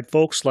outside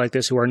folks like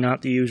this who are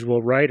not the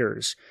usual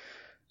writers.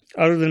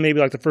 Other than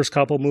maybe like the first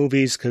couple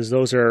movies, because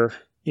those are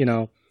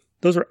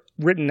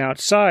written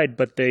outside,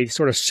 but they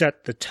sort of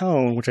set the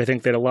tone, which I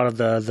think that a lot of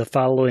the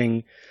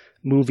following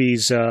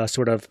movies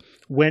sort of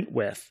went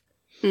with.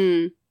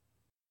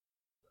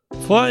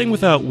 Flying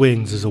Without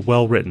Wings is a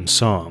well-written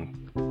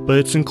song, but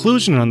its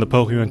inclusion on the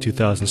Pokemon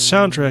 2000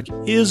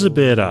 soundtrack is a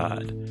bit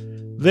odd.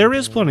 There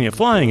is plenty of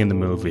flying in the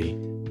movie,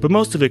 but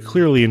most of it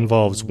clearly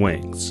involves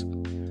wings.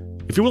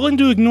 If you're willing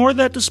to ignore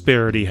that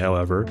disparity,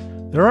 however,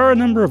 there are a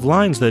number of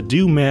lines that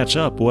do match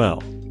up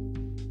well.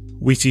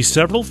 We see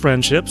several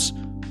friendships,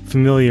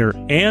 familiar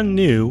and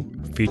new,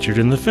 featured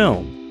in the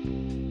film.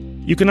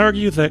 You can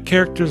argue that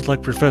characters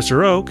like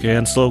Professor Oak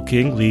and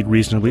Slowking lead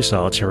reasonably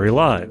solitary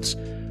lives.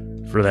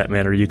 For that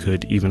matter, you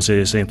could even say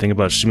the same thing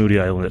about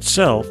Shmoody Island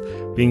itself,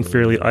 being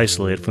fairly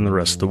isolated from the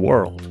rest of the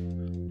world.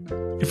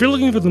 If you're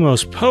looking for the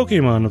most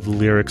Pokemon of the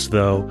lyrics,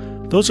 though,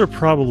 those are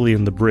probably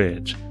in the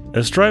bridge,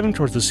 as striving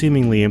towards the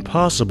seemingly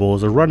impossible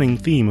is a running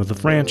theme of the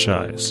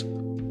franchise.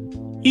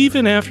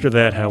 Even after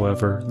that,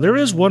 however, there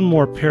is one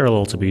more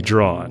parallel to be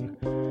drawn.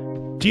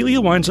 Delia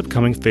winds up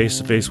coming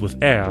face-to-face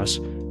with Ash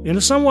in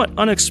a somewhat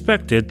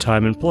unexpected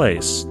time and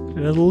place,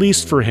 at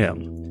least for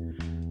him.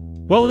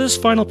 While this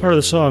final part of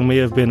the song may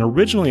have been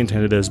originally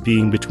intended as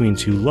being between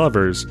two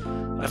lovers,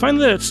 I find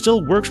that it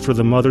still works for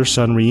the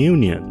mother-son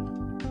reunion.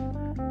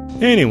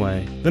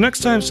 Anyway, the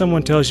next time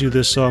someone tells you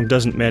this song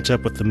doesn't match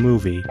up with the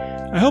movie,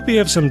 I hope you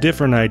have some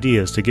different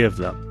ideas to give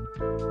them.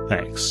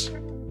 Thanks.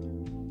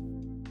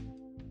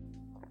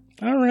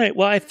 All right,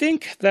 well, I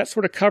think that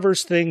sort of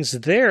covers things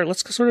there.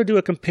 Let's sort of do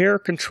a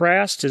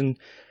compare-contrast and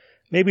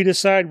maybe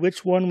decide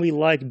which one we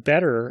like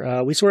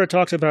better. We sort of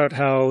talked about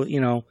how,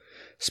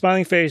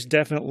 Smiling Face,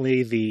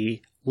 definitely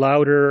the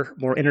louder,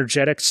 more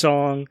energetic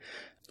song.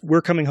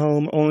 We're Coming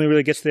Home only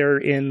really gets there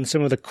in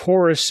some of the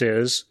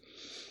choruses.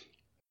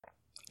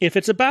 If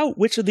it's about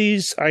which of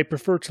these I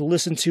prefer to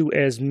listen to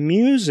as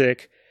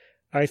music,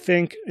 I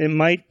think it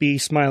might be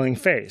Smiling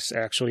Face,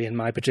 actually, in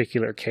my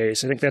particular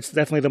case. I think that's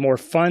definitely the more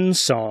fun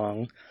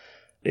song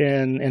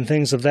and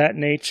things of that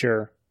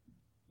nature.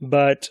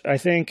 But I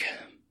think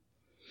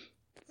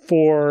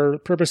for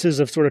purposes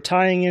of sort of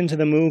tying into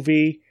the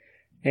movie,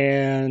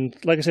 and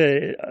like I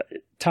said,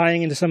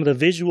 tying into some of the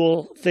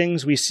visual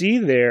things we see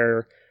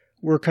there,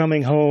 We're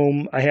Coming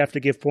Home, I have to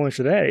give points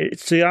for that.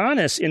 It's, to be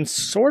honest, in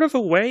sort of a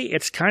way,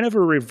 it's kind of a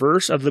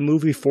reverse of the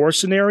movie 4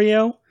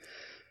 scenario.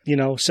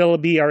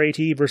 Celebi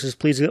RAT versus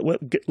Please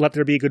Let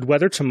There Be Good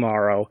Weather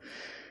Tomorrow.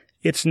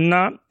 it's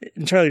not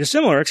entirely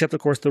dissimilar, except, of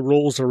course, the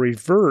roles are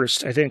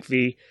reversed. I think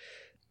the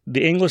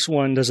English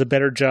one does a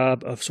better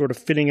job of sort of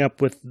fitting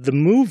up with the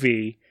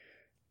movie.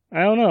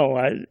 I don't know,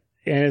 and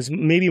is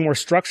maybe more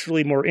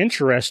structurally more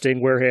interesting,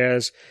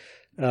 whereas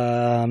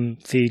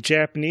the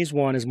Japanese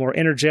one is more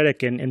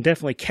energetic and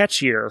definitely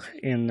catchier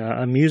in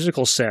a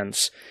musical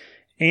sense.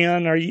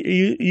 And are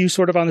you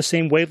sort of on the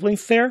same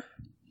wavelength there?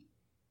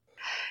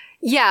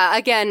 Yeah,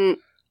 again,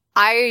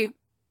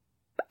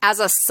 as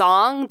a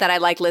song that I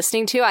like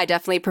listening to, I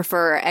definitely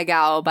prefer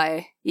Egao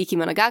by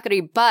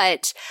Ikimonogakure,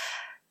 but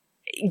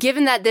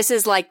given that this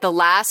is like the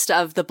last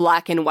of the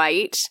black and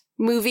white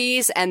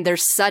movies, and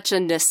there's such a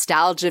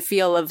nostalgia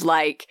feel of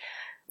like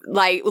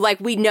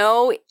we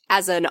know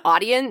as an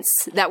audience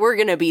that we're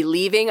going to be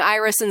leaving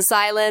Iris and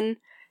Silent,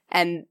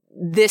 and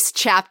this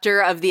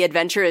chapter of the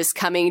adventure is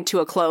coming to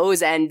a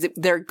close, and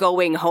they're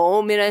going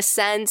home in a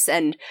sense,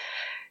 and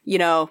you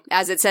know,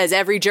 as it says,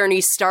 every journey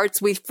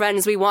starts with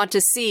friends we want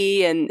to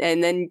see, and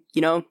then,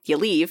 you know, you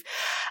leave.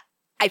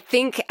 I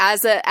think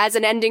as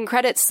an ending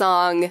credits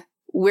song,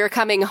 We're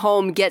Coming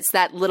Home gets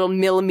that little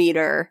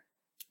millimeter,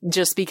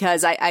 just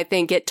because I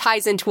think it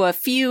ties into a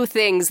few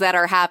things that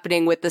are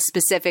happening with the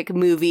specific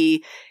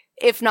movie,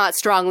 if not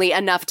strongly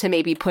enough to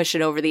maybe push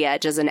it over the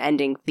edge as an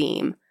ending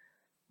theme.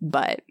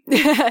 But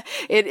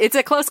it's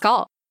a close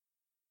call.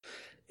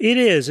 It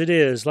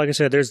is. Like I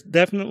said, there's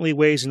definitely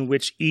ways in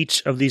which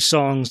each of these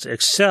songs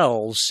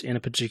excels in a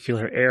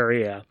particular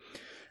area.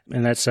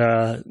 And that's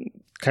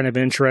kind of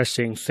an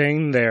interesting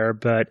thing there.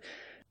 But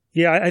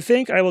yeah, I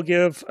think I will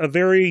give a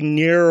very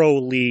narrow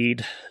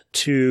lead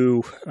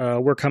to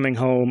We're Coming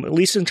Home, at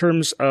least in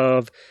terms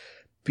of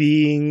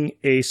being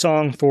a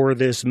song for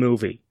this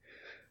movie.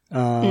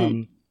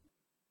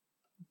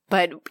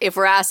 But if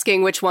we're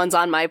asking which one's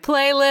on my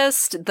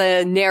playlist,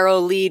 the narrow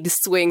lead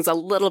swings a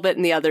little bit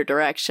in the other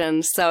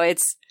direction. So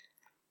it's...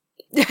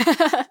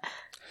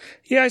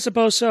 Yeah, I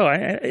suppose so.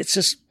 It's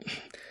just...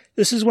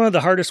 This is one of the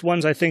hardest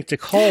ones, I think, to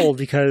call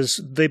because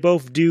they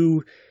both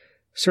do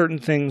certain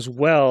things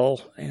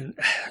well. And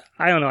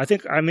I don't know. I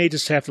think I may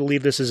just have to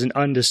leave this as an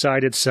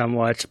undecided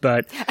somewhat,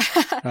 but...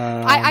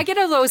 I get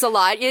those a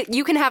lot.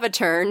 You can have a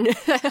turn.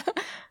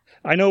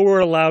 I know we're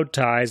allowed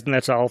ties, and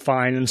that's all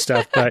fine and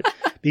stuff, but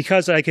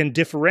because I can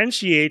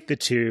differentiate the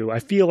two, I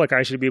feel like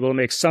I should be able to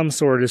make some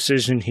sort of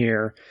decision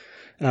here.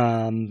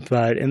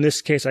 But in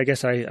this case, I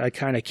guess I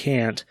kind of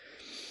can't.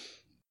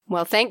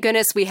 Well, thank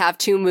goodness we have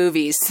two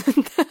movies.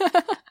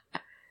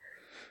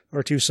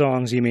 Or two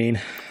songs, you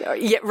mean?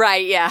 Yeah,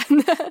 right, yeah.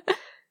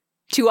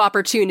 Two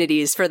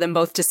opportunities for them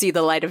both to see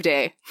the light of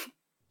day.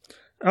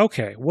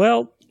 Okay,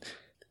 well,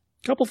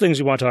 a couple things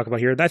we want to talk about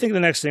here. I think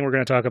the next thing we're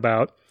going to talk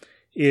about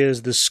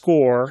is the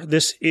score.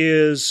 This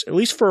is, at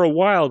least for a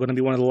while, going to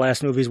be one of the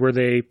last movies where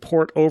they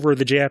port over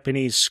the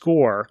Japanese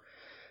score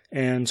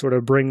and sort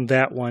of bring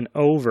that one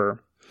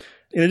over.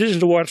 In addition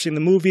to watching the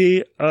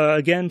movie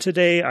again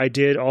today, I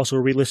did also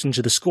re-listen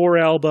to the score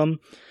album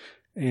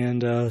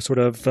and sort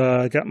of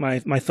got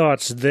my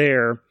thoughts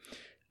there.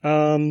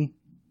 Anything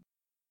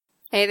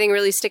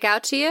really stick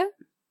out to you?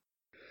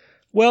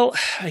 Well,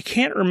 I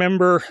can't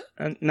remember.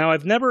 Now,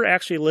 I've never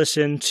actually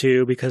listened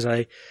to, because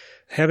I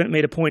haven't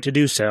made a point to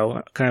do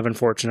so, kind of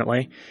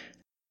unfortunately.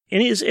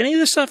 Is any of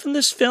the stuff in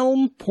this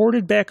film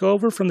ported back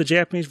over from the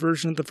Japanese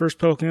version of the first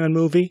Pokemon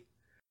movie?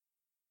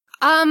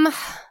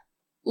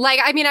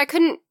 I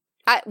couldn't,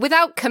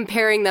 without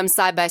comparing them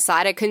side by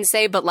side, I couldn't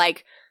say, but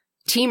like,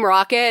 Team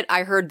Rocket,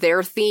 I heard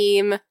their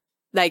theme,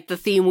 like the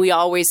theme we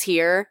always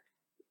hear.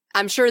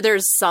 I'm sure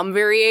there's some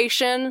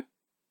variation,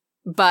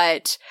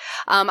 but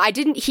I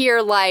didn't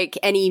hear like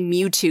any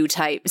Mewtwo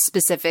type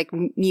specific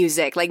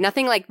music, like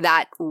nothing like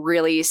that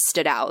really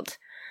stood out.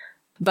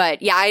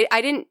 But yeah,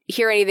 I didn't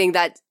hear anything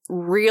that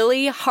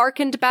really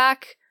harkened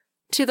back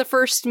to the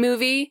first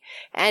movie,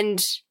 and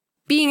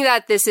being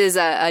that this is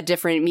a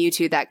different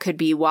Mewtwo, that could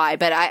be why.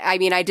 But I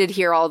mean, I did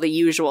hear all the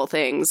usual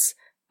things,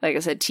 like I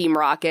said, Team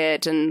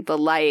Rocket and the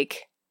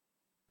like.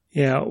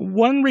 Yeah,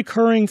 one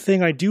recurring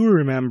thing I do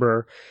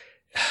remember,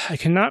 I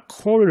cannot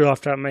quote it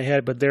off the top of my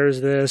head, but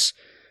there's this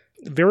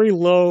very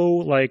low,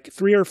 like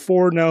 3 or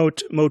 4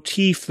 note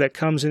motif that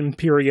comes in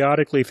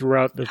periodically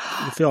throughout the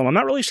film. I'm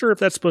not really sure if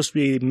that's supposed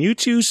to be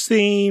Mewtwo's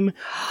theme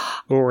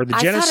or the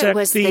Genesect theme. I thought it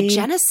was the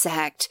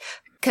Genesect.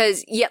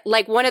 Because, yeah,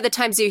 like, one of the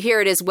times you hear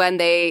it is when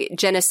the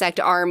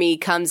Genesect army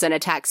comes and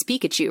attacks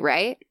Pikachu,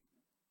 right?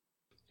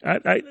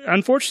 I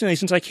unfortunately,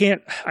 since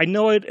I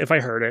know it if I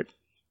heard it,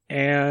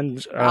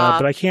 and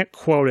but I can't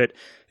quote it.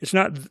 It's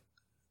not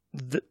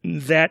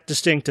that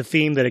distinct a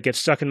theme that it gets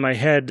stuck in my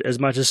head as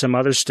much as some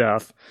other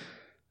stuff.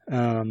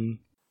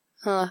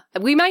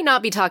 We might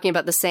not be talking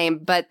about the same,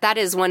 but that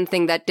is one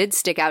thing that did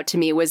stick out to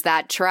me, was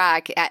that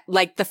track at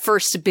like the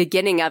first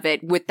beginning of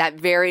it with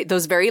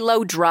those very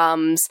low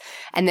drums,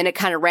 and then it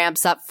kind of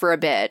ramps up for a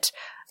bit,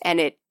 and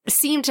it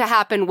seemed to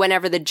happen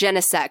whenever the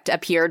Genesect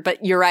appeared,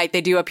 but you're right,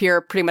 they do appear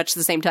pretty much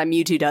the same time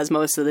Mewtwo does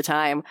most of the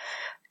time.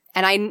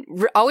 And I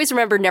always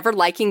remember never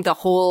liking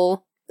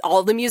all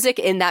the music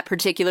in that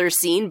particular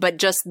scene, but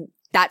just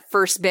that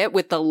first bit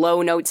with the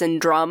low notes and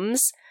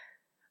drums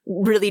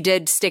really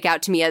did stick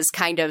out to me as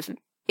kind of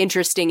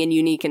interesting and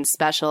unique and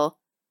special,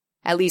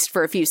 at least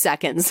for a few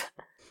seconds.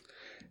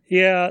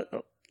 Yeah,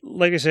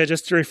 like I said,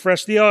 just to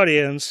refresh the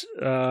audience,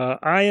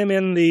 I am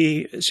in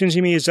the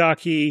Shinji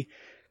Miyazaki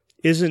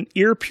isn't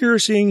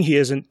ear-piercing, he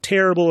isn't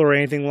terrible or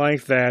anything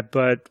like that,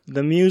 but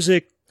the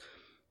music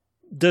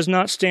does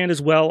not stand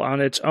as well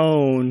on its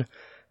own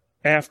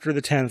after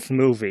the 10th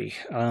movie.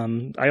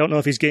 I don't know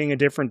if he's getting a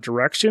different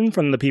direction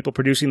from the people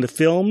producing the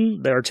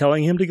film that are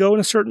telling him to go in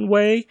a certain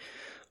way,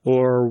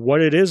 or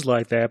what it is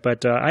like that.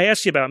 But I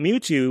asked you about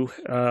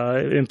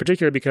Mewtwo in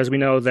particular because we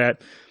know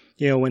that,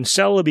 you know, when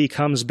Celebi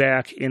comes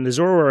back in the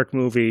Zoroark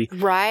movie,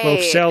 right, both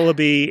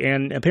Celebi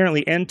and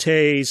apparently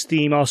Entei's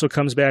theme also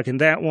comes back in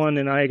that one,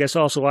 and I guess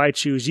also I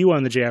Choose You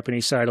on the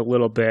Japanese side a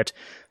little bit.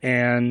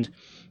 And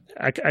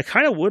I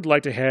kind of would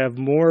like to have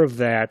more of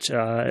that,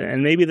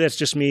 and maybe that's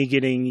just me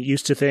getting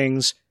used to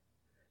things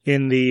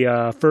in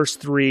the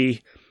first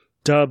 3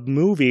 dub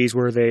movies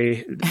where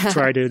they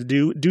try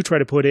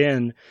to put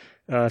in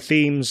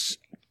themes.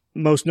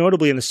 Most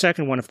notably in the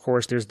second one, of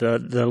course, there's the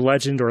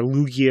Legend or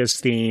Lugia's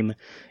theme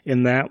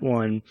in that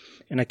one,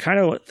 and I kind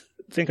of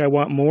think I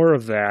want more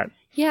of that.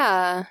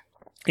 Yeah.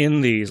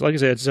 In these, like I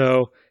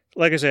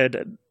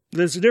said,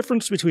 there's a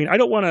difference between. I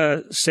don't want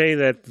to say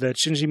that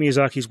Shinji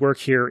Miyazaki's work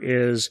here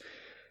is,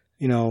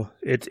 you know,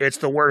 it's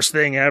the worst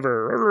thing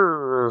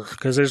ever,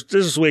 because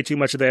there's way too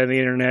much of that on the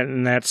internet,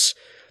 and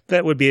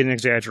that would be an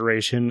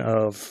exaggeration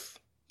of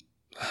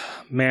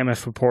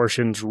mammoth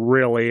proportions,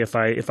 really. If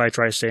I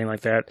try saying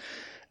like that,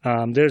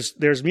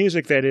 there's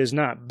music that is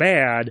not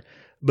bad,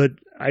 but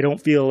I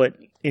don't feel it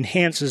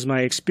enhances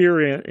my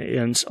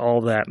experience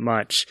all that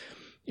much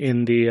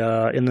in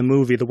the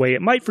movie, the way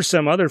it might for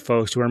some other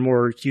folks who are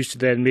more used to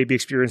that and maybe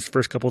experienced the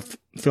first couple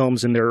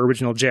films in their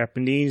original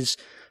Japanese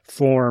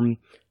form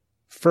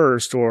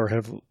first, or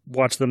have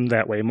watched them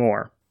that way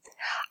more.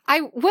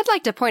 I would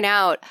like to point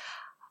out,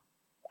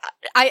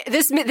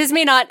 this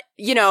may not,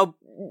 you know,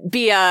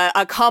 be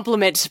a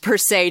compliment per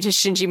se to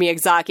Shinji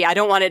Miyazaki. I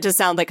don't want it to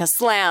sound like a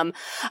slam,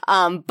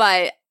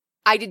 but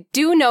I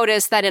do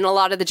notice that in a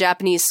lot of the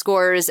Japanese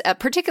scores,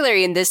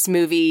 particularly in this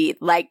movie,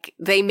 like,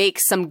 they make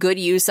some good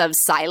use of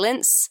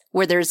silence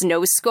where there's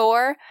no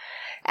score.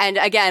 And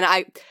again,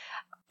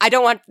 I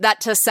don't want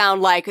that to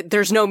sound like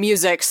there's no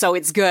music, so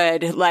it's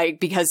good, like,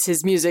 because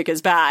his music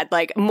is bad.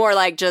 Like, more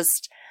like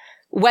just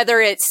whether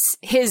it's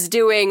his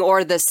doing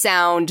or the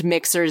sound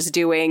mixer's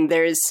doing,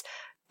 there's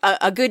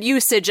a good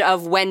usage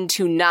of when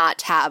to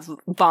not have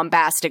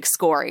bombastic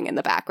scoring in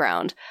the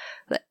background.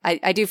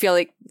 I do feel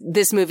like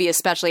this movie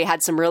especially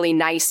had some really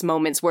nice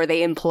moments where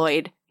they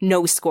employed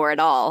no score at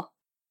all.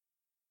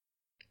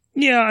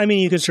 Yeah, I mean,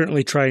 you can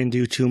certainly try and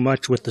do too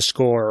much with the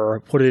score, or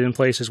put it in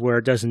places where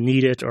it doesn't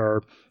need it,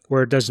 or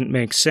where it doesn't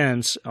make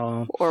sense.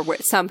 Or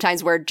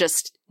sometimes where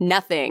just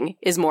nothing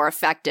is more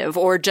effective,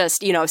 or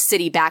just, you know,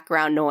 city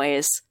background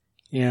noise.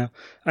 Yeah.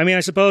 I mean,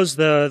 I suppose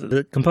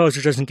the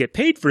composer doesn't get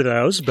paid for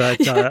those, but...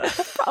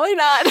 Probably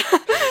not.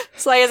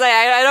 So like I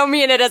say, I don't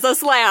mean it as a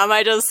slam.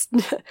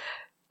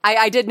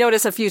 I did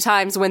notice a few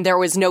times when there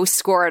was no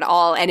score at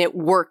all, and it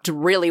worked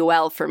really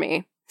well for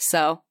me.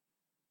 So...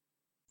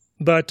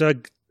 But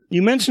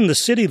you mentioned the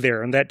city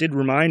there, and that did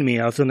remind me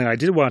of something I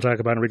did want to talk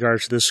about in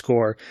regards to this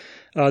score.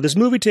 This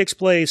movie takes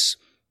place,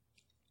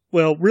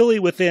 well, really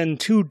within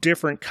 2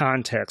 different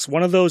contexts.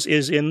 One of those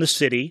is in the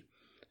city,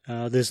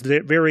 this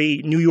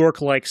very New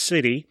York-like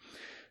city,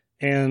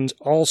 and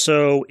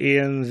also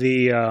in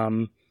the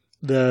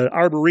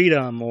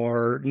Arboretum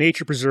or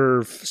nature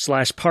preserve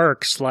 /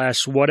 park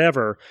 /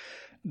 whatever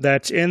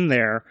that's in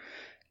there.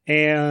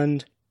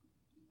 And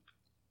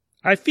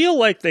I feel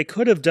like they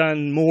could have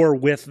done more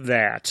with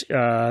that.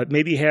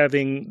 Maybe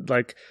having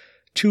like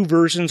 2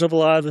 versions of a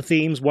lot of the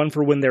themes, one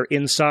for when they're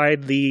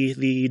inside the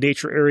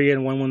nature area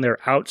and one when they're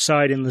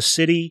outside in the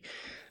city,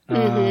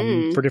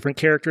 for different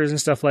characters and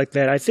stuff like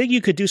that. I think you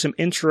could do some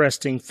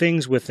interesting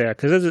things with that,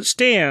 because as it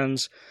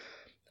stands,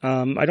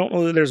 I don't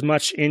know that there's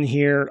much in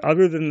here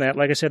other than that,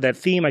 like I said, that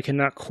theme I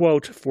cannot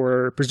quote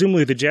for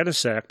presumably the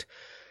Genesect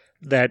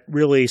that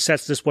really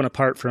sets this one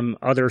apart from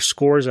other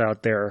scores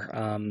out there.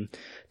 I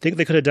think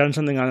they could have done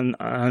something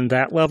on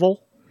that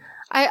level.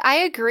 I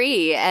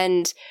agree.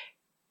 And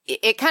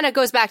it kind of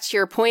goes back to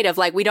your point of,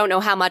 like, we don't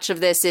know how much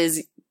of this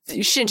is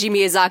Shinji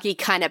Miyazaki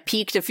kind of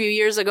peaked a few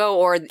years ago,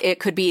 or it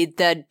could be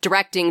the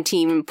directing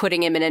team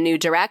putting him in a new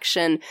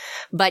direction.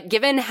 But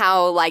given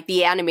how, like,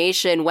 the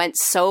animation went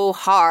so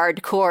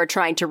hardcore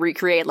trying to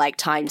recreate, like,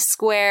 Times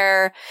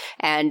Square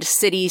and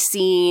city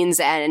scenes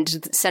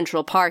and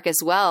Central Park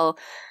as well,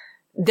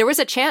 there was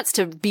a chance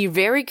to be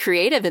very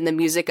creative in the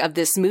music of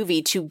this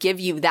movie to give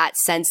you that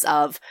sense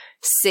of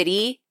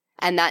city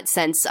and that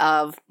sense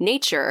of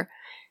nature.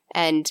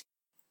 And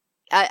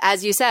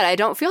as you said, I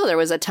don't feel there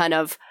was a ton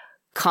of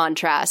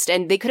contrast,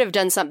 and they could have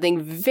done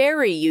something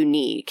very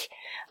unique.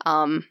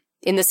 In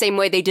the same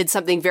way they did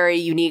something very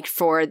unique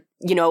for,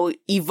 you know,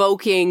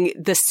 evoking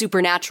the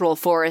supernatural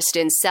forest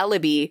in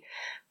Celebi.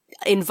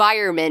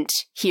 Environment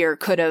here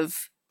could have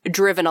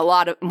driven a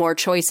lot of more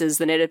choices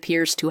than it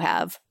appears to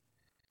have.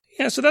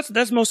 Yeah, so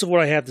that's most of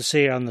what I have to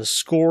say on the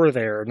score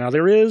there. Now,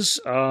 there is,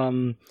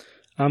 on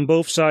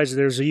both sides,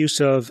 there's a use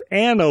of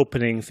an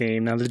opening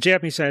theme. Now, the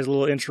Japanese side is a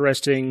little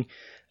interesting.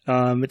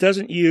 It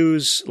doesn't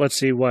use, let's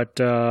see,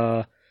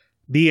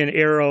 Be an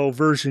Arrow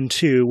version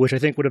 2, which I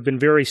think would have been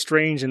very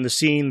strange in the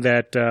scene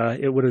that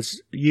it would have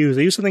used.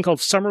 They used something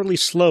called Summerly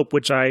Slope,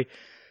 which I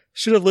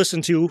should have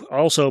listened to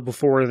also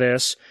before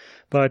this.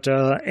 But,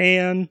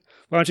 Anne,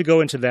 why don't you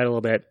go into that a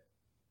little bit?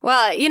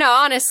 Well,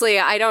 honestly,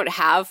 I don't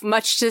have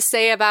much to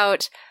say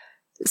about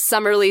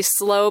Summerly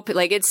Slope.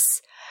 Like, it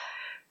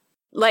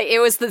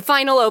was the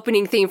final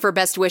opening theme for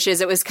Best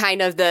Wishes. It was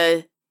kind of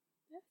the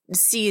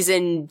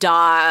season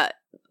Decalora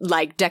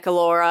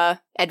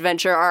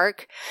adventure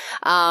arc.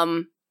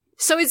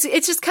 So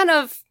it's just kind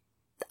of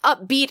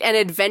upbeat and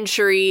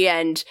adventure-y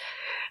and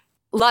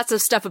lots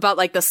of stuff about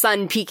like the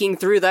sun peeking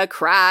through the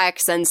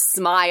cracks and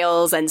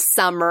smiles and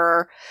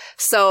summer.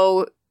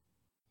 So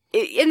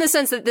in the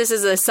sense that this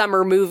is a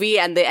summer movie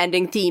and the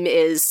ending theme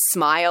is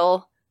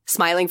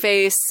smiling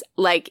face,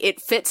 like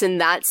it fits in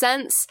that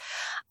sense.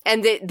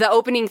 And the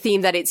opening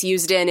theme that it's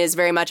used in is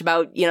very much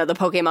about, the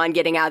Pokemon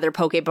getting out of their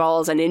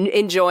Pokeballs and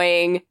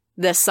enjoying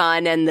the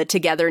sun and the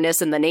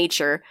togetherness and the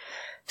nature.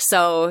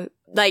 So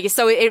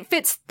it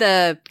fits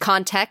the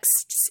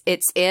context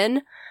it's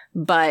in,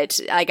 but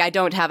like I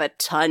don't have a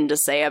ton to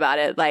say about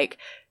it. Like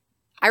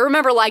I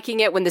remember liking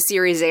it when the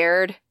series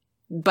aired,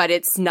 but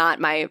it's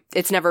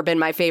never been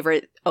my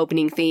favorite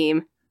opening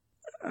theme.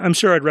 I'm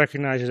sure I'd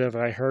recognize it if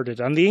I heard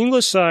it. On the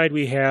English side,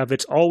 we have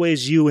It's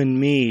Always You and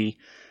Me,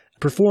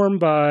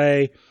 performed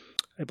by,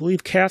 I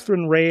believe,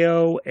 Catherine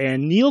Rayo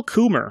and Neil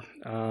Coomer.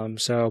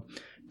 So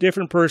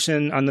different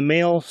person on the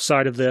male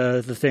side of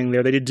the thing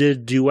there. They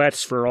did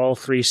duets for all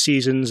 3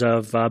 seasons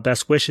of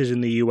Best Wishes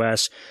in the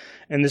U.S.,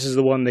 and this is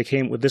the one they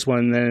came with this one,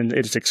 and then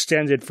it's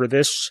extended for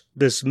this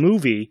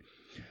movie.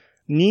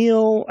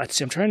 Neil, I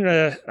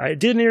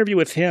did an interview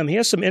with him. He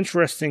has some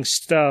interesting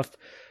stuff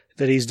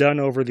that he's done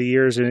over the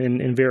years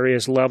in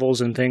various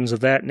levels and things of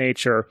that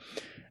nature.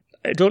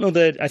 I don't know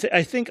that,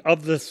 I think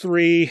of the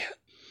 3,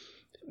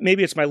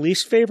 maybe it's my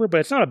least favorite, but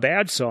it's not a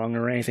bad song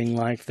or anything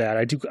like that.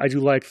 I do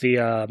like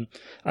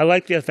I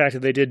like the fact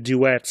that they did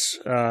duets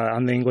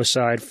on the English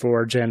side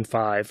for Gen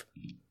 5.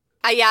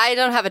 I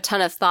don't have a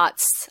ton of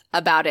thoughts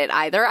about it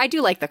either. I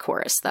do like the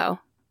chorus though.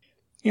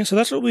 Yeah, so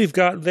that's what we've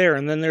got there.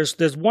 And then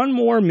there's one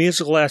more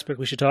musical aspect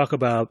we should talk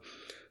about.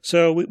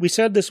 So we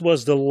said this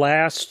was the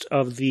last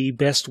of the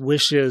Best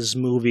Wishes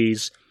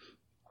movies.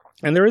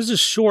 And there is a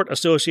short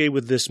associated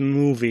with this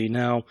movie.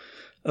 Now,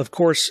 of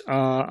course,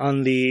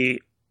 on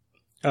the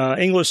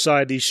English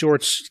side, these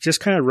shorts just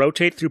kind of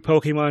rotate through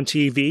Pokemon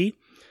TV.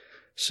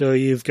 So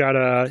you've got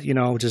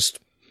to, just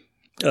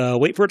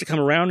wait for it to come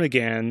around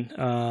again.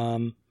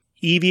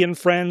 Eevee and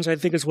Friends, I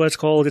think is what it's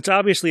called. It's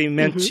obviously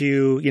meant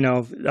to,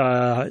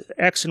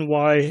 X and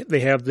Y,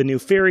 they have the new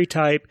fairy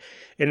type.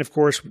 And of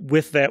course,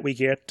 with that, we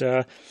get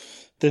the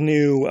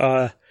new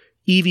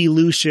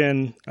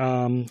Eeveelution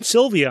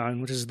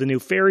Sylveon, which is the new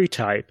fairy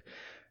type.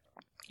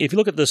 If you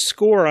look at the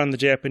score on the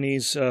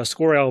Japanese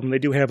score album, they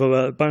do have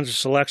a bunch of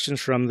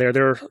selections from there.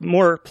 They're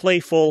more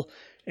playful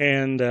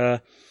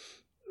and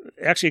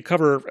actually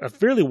cover a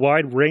fairly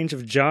wide range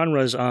of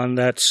genres on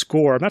that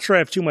score. I'm not sure I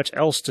have too much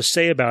else to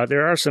say about it.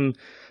 There are some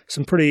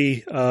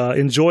pretty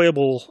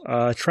enjoyable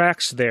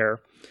tracks there.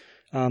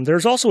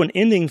 There's also an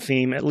ending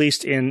theme, at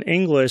least in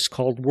English,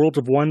 called World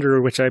of Wonder,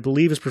 which I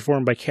believe is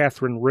performed by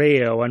Catherine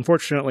Rayo.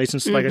 Unfortunately,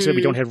 since, like I said,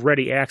 we don't have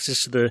ready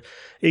access to the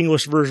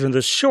English version of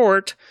the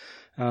short,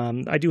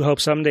 I do hope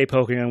someday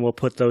Pokemon will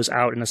put those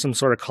out in some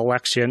sort of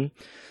collection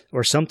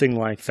or something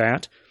like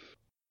that.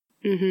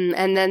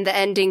 And then the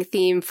ending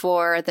theme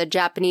for the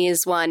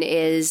Japanese one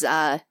is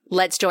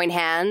Let's Join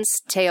Hands,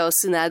 Teo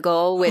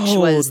Sunago, which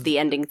was the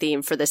ending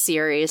theme for the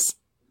series.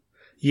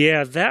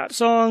 Yeah, that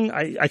song,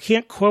 I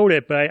can't quote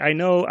it, but I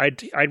know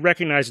I'd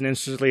recognize it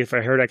instantly if I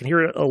heard it. I can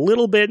hear it a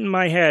little bit in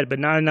my head, but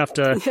not enough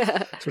to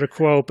sort of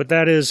quote. But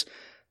that is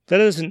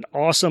an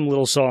awesome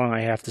little song,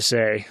 I have to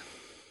say.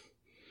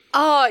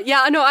 Oh,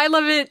 yeah, no, I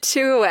love it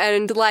too.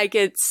 And,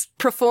 it's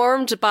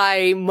performed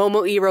by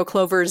Momoiro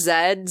Clover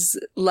Z's,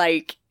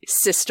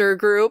 sister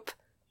group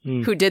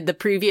who did the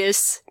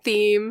previous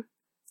theme.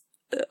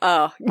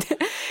 Oh,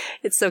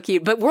 it's so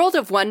cute. But World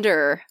of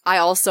Wonder, I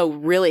also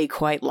really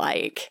quite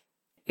like.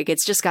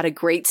 It's just got a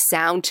great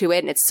sound to it,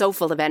 and it's so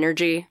full of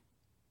energy.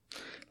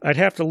 I'd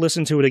have to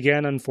listen to it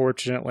again,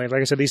 unfortunately.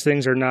 Like I said, these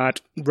things are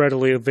not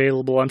readily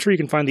available. I'm sure you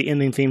can find the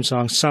ending theme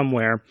song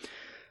somewhere.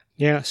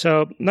 Yeah,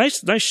 so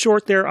nice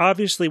short there,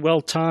 obviously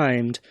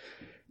well-timed.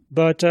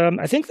 But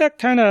I think that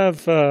kind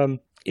of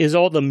is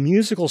all the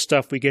musical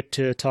stuff we get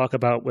to talk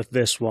about with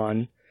this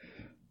one.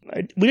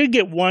 We did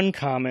get one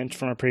comment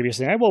from a previous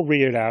thing. I will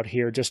read it out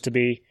here just to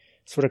be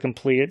sort of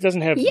complete. It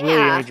doesn't have really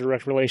any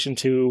direct relation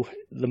to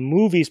the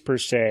movies per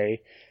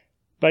se,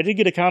 but I did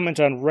get a comment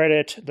on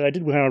Reddit that I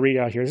did want to read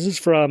out here. This is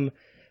from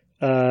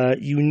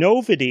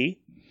Unovity,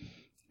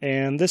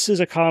 and this is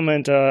a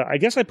comment. I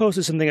guess I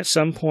posted something at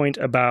some point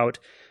about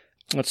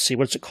let's see,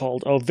 what's it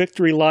called? Oh,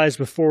 Victory Lies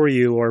Before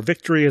You, or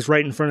Victory is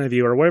Right in Front of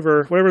You, or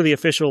whatever the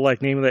official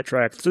name of that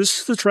track. So this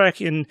is the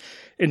track in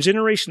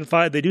Generation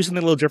 5. They do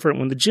something a little different.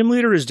 When the gym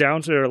leader is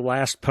down to their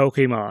last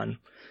Pokemon,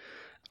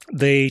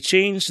 they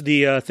changed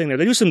the thing there.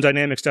 They do some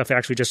dynamic stuff,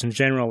 actually, just in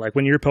general. Like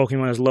when your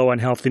Pokemon is low on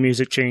health, the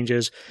music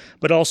changes.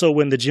 But also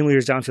when the gym leader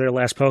is down to their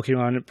last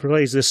Pokemon, it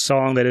plays this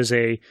song that is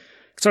a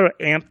sort of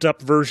amped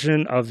up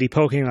version of the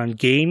Pokemon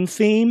game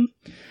theme.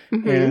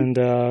 Mm-hmm.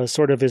 And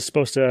sort of is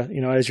supposed to,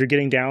 as you're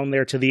getting down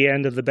there to the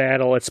end of the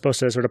battle, it's supposed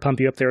to sort of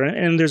pump you up there.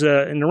 And there's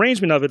an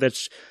arrangement of it that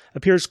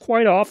appears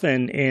quite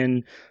often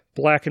in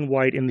black and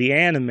white in the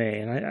anime.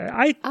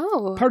 And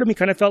part of me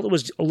kind of felt it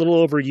was a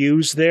little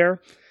overused there.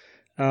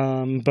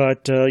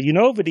 But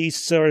Univity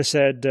sort of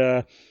said,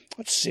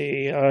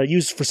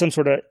 used for some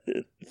sort of,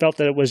 felt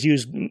that it was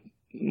used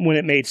when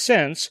it made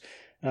sense,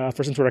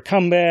 for some sort of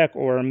comeback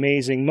or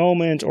amazing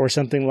moment or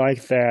something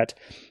like that,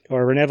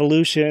 or an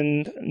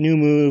evolution, new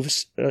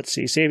moves,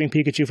 saving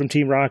Pikachu from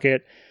Team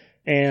Rocket.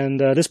 And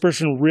this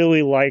person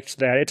really liked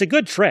that. It's a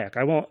good track.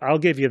 I'll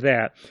give you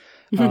that.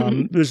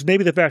 It was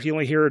maybe the fact you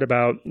only hear it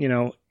about,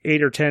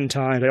 8 or 10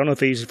 times. I don't know if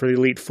they use it for the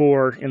Elite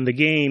Four in the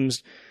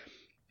games,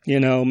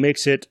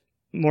 makes it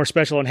more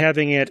special, and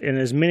having it in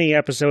as many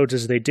episodes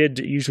as they did,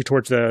 usually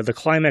towards the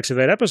climax of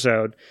that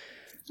episode.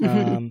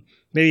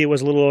 Maybe it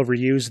was a little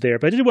overused there,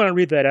 but I did want to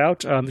read that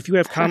out. If you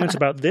have comments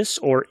about this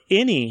or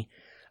any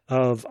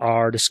of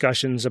our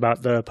discussions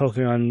about the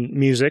Pokemon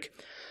music,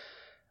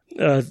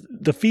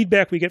 the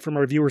feedback we get from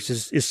our viewers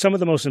is some of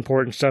the most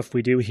important stuff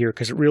we do here,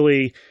 because it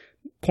really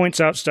points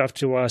out stuff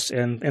to us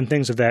and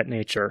things of that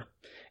nature.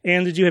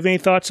 And did you have any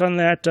thoughts on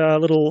that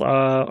little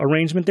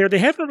arrangement there? They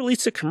haven't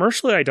released it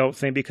commercially, I don't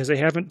think, because they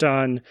haven't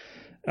done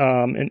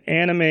an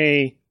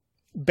anime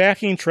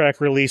backing track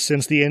release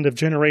since the end of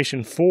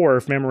Generation 4,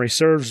 if memory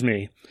serves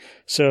me.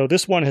 So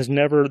this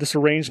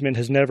arrangement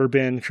has never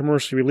been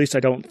commercially released,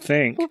 I don't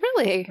think. Well,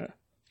 really?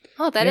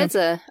 That is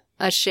a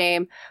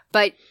shame.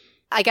 But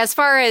like, as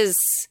far as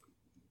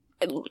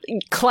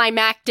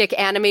climactic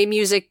anime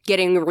music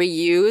getting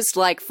reused,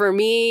 like for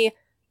me,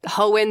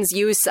 Hoenn's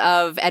use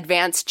of the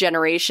Advanced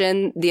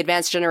Generation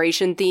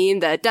theme,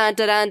 the dun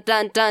dun dun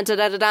dun dun dun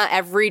dun dun,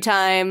 every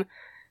time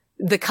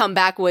the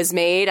comeback was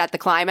made at the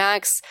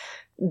climax,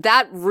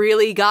 that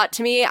really got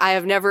to me. I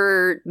have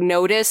never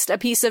noticed a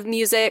piece of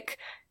music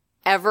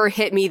ever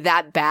hit me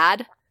that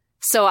bad.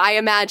 So I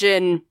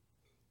imagine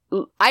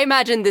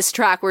this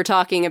track we're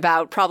talking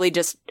about probably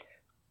just,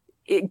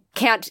 it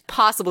can't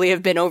possibly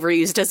have been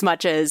overused as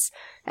much as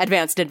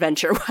Advanced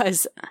Adventure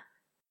was.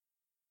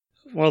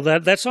 Well,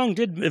 that song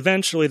did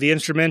eventually, the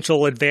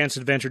instrumental Advanced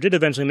Adventure did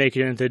eventually make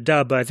it into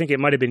dub, but I think it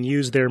might have been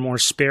used there more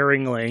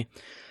sparingly.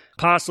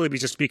 Possibly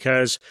just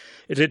because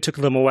it took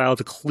them a while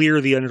to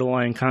clear the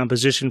underlying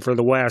composition for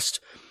the West.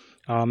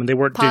 And they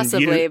weren't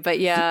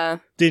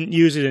didn't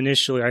use it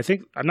initially.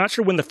 I'm not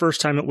sure when the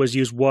first time it was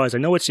used was. I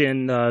know it's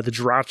in the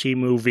Jirachi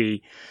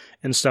movie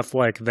and stuff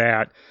like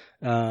that.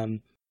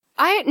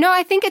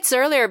 I think it's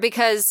earlier,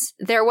 because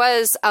there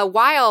was a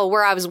while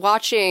where I was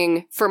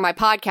watching for my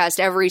podcast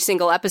every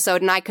single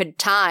episode, and I could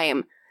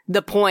time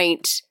the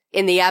point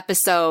in the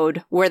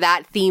episode where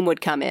that theme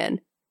would come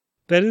in.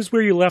 That is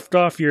where you left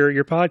off your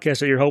podcast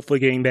that you're hopefully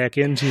getting back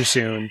into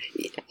soon.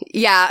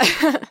 Yeah.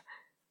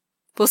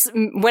 Well,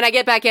 when I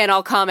get back in,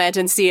 I'll comment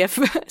and see if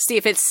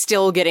it's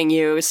still getting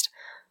used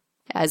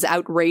as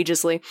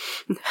outrageously.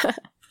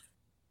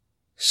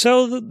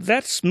 So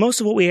that's most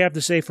of what we have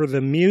to say for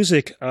the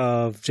music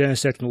of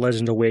Genesect and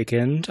Legend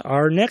Awakened.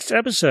 Our next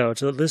episode,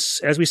 so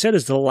this, as we said,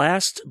 is the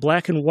last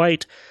black and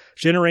white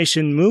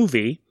generation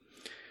movie.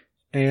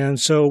 And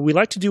so we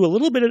like to do a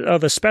little bit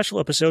of a special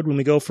episode when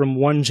we go from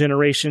one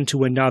generation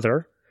to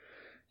another.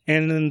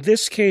 And in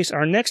this case,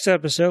 our next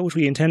episode, which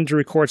we intend to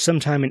record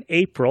sometime in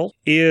April,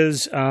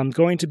 is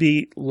going to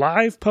be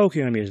live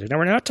Pokemon music. Now,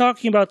 we're not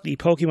talking about the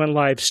Pokemon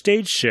Live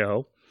stage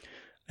show,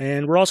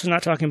 and we're also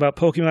not talking about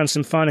Pokemon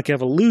Symphonic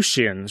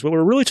Evolutions. What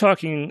we're really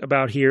talking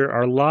about here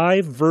are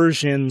live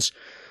versions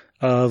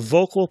of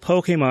vocal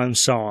Pokemon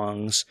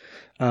songs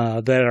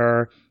that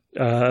are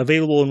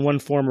available in one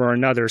form or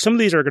another. Some of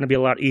these are going to be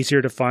a lot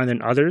easier to find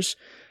than others.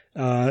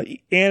 Anne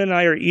and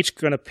I are each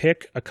going to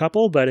pick a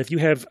couple, but if you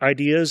have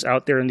ideas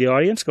out there in the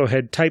audience, go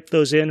ahead, type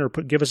those in, or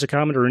give us a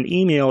comment or an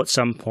email at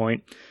some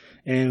point,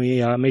 and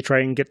we may try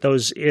and get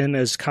those in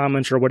as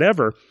comments or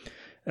whatever.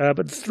 But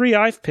the three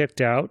I've picked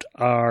out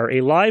are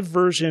a live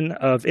version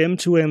of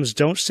M2M's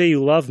Don't Say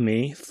You Love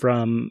Me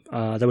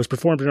that was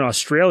performed in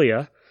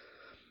Australia.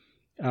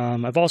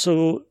 I've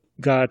also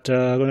want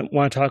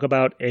to talk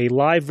about a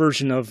live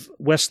version of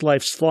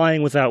Westlife's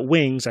Flying Without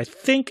Wings. I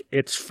think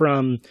it's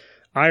from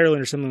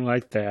Ireland or something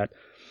like that.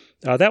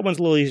 That one's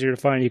a little easier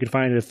to find. You can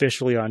find it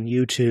officially on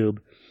YouTube.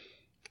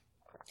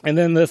 And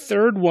then the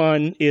third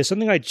one is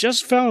something I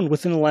just found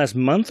within the last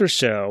month or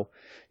so,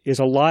 is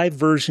a live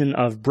version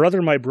of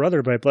Brother My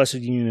Brother by Blessed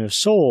Union of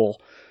Soul.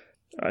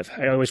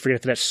 I always forget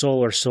if that's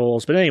Soul or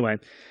Souls, but anyway,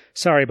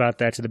 sorry about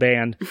that to the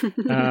band.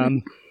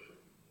 In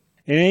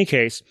any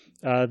case,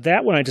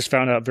 That one I just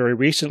found out very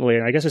recently,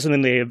 and I guess it's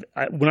something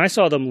when I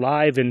saw them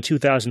live in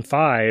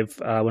 2005,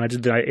 when I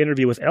did the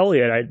interview with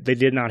Elliot, they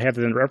did not have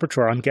it in the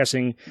repertoire. I'm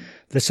guessing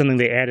that's something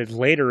they added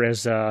later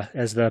as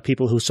the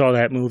people who saw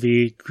that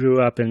movie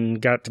grew up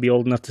and got to be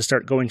old enough to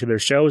start going to their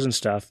shows and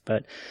stuff.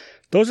 But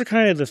those are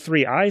kind of the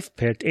three I've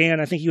picked,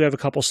 and I think you have a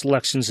couple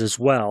selections as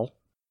well.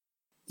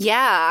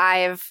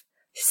 Yeah,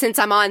 since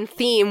I'm on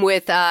theme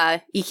with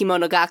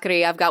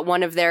Ikimonogatari, I've got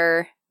one of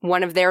their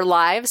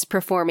lives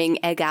performing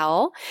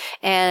Egao,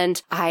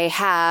 and I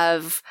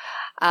have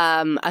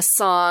a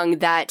song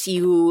that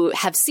you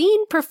have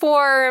seen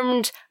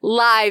performed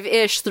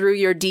live-ish through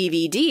your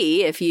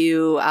DVD if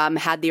you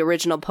had the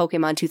original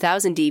Pokemon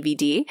 2000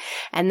 DVD.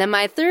 And then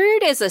my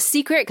third is a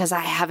secret because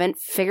I haven't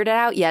figured it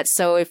out yet.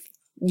 So if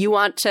you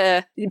want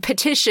to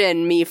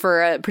petition me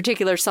for a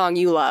particular song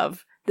you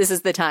love, this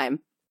is the time.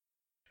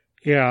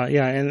 Yeah,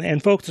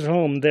 and folks at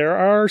home, there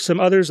are some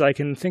others I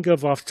can think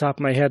of off the top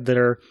of my head that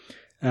are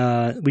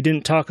we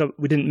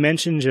didn't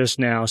mention just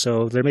now,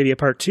 so there may be a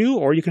part 2,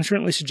 or you can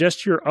certainly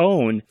suggest your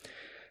own.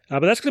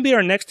 But that's going to be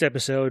our next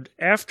episode.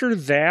 After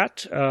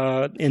that,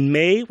 in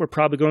May, we're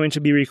probably going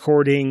to be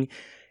recording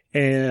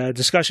a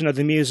discussion of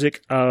the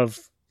music of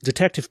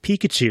Detective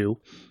Pikachu.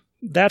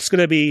 That's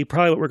going to be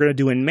probably what we're going to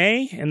do in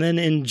May, and then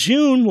in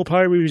June, we'll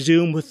probably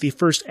resume with the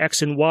first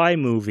X and Y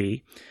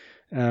movie.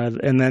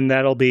 And then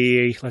that'll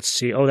be,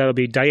 that'll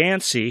be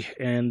Diancie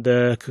and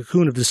the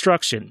Cocoon of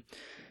Destruction.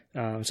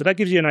 So that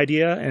gives you an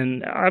idea.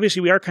 And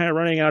obviously we are kind of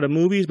running out of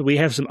movies, but we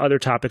have some other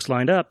topics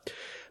lined up.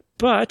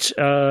 But,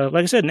 like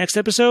I said, next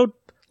episode,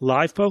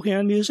 live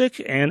Pokemon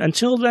music. And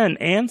until then,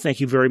 Anne, thank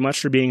you very much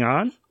for being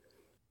on.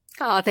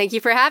 Oh, thank you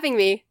for having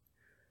me.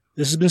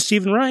 This has been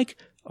Stephen Reich.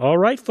 All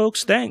right,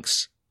 folks,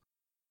 thanks.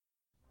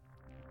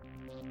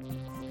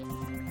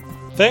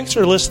 Thanks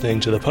for listening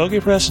to the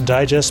PokePress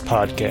Digest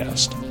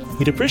podcast.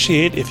 We'd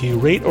appreciate if you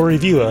rate or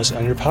review us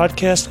on your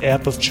podcast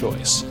app of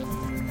choice.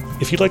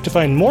 If you'd like to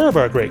find more of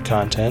our great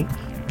content,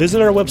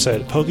 visit our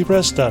website at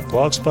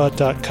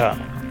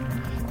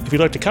pokepress.blogspot.com. If you'd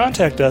like to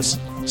contact us,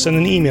 send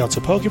an email to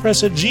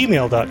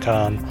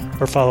pokepress@gmail.com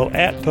or follow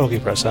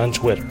 @pokepress on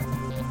Twitter.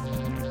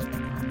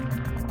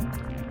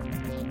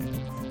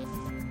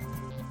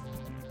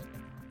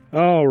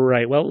 All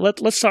right, well,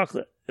 let's talk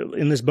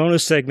in this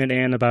bonus segment,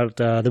 Anne, about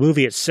the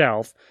movie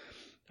itself.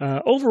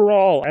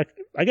 Overall,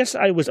 I guess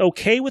I was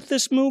okay with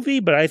this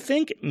movie, but I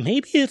think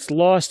maybe it's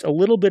lost a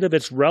little bit of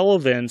its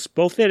relevance,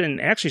 both it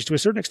and actually to a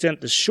certain extent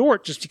the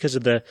short, just because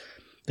of the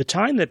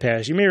time that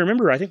passed. You may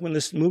remember, I think when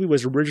this movie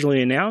was originally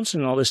announced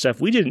and all this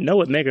stuff, we didn't know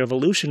what Mega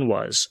Evolution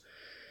was.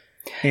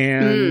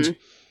 And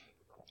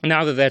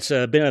now that that's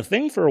been a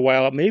thing for a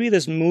while, maybe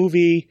this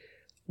movie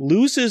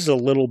loses a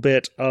little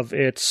bit of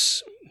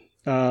its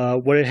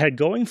what it had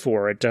going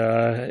for it.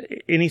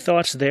 Any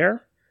thoughts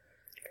there?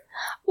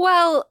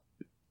 Well,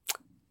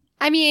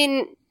 I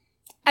mean,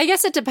 I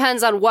guess it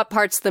depends on what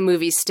parts of the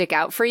movie stick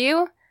out for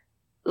you.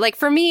 Like,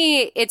 for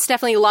me, it's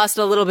definitely lost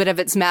a little bit of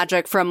its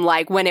magic from,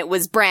 like, when it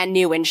was brand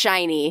new and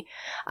shiny.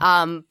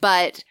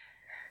 But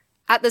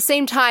at the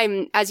same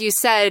time, as you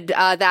said,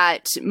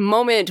 that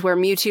moment where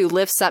Mewtwo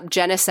lifts up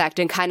Genesect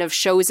and kind of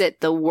shows it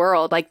the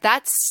world, like,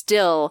 that's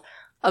still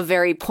a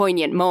very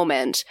poignant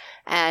moment.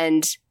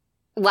 And,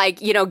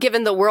 like, you know,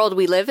 given the world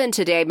we live in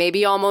today,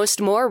 maybe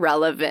almost more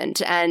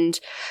relevant. And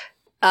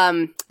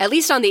at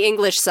least on the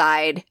English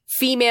side,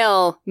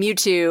 female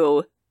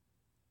Mewtwo,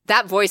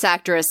 that voice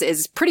actress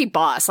is pretty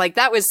boss. Like,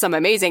 that was some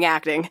amazing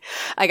acting.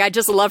 Like, I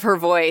just love her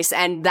voice,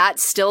 and that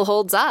still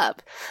holds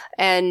up.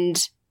 And,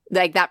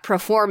 like, that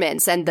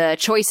performance and the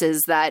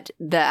choices that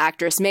the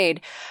actress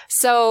made.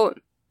 So,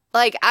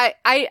 like,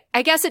 I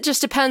guess it just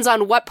depends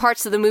on what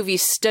parts of the movie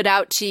stood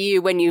out to you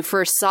when you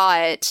first saw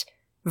it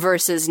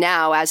versus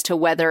now as to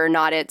whether or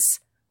not it's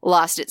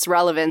lost its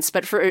relevance.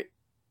 But for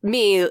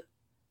me,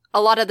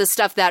 a lot of the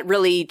stuff that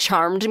really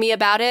charmed me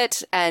about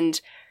it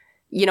and,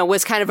 you know,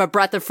 was kind of a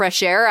breath of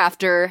fresh air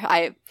after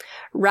I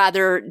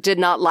rather did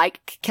not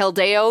like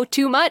Keldeo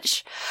too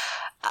much.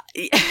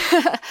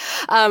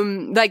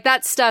 Like,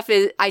 that stuff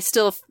I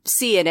still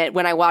see in it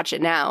when I watch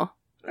it now.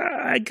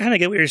 I kind of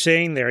get what you're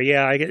saying there.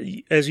 Yeah,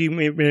 as you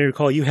may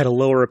recall, you had a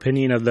lower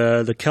opinion of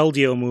the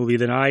Keldeo movie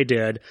than I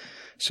did.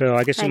 So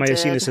I guess you might have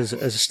seen this as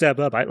a step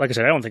up. Like I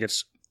said, I don't think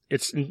it's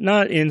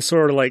not in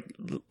sort of like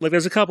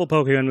there's a couple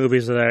Pokemon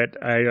movies that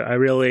I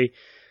really,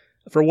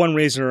 for one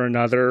reason or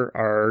another,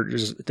 are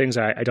just things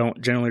I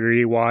don't generally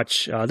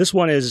rewatch. This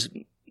one has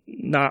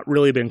not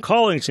really been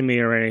calling to me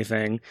or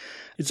anything.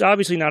 It's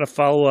obviously not a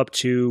follow-up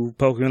to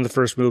Pokemon the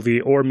first movie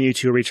or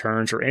Mewtwo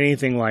Returns or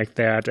anything like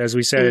that. As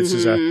we said, This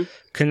is a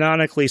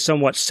canonically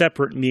somewhat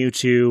separate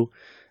Mewtwo.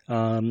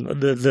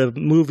 The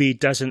movie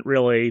doesn't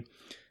really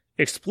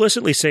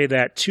explicitly say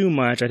that too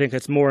much. I think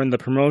that's more in the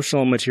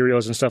promotional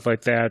materials and stuff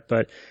like that,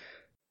 but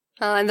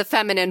and the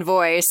feminine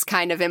voice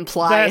kind of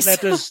implies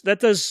that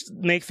does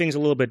make things a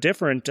little bit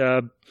different.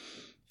 I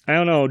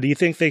don't know. Do you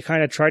think they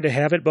kind of tried to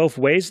have it both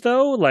ways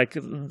though? Like,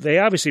 they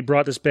obviously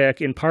brought this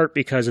back in part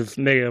because of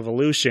Mega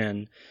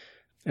Evolution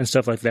and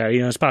stuff like that.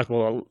 You know, it's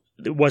possible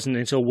it wasn't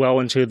until well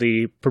into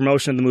the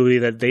promotion of the movie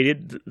that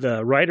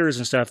the writers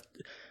and stuff,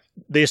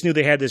 they just knew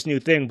they had this new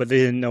thing, but they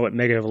didn't know what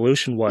Mega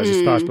Evolution was.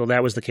 It's possible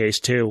that was the case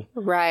too.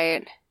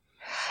 Right.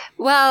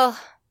 Well,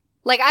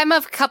 I'm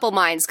of a couple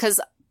minds, because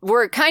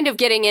we're kind of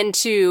getting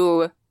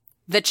into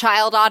the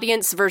child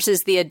audience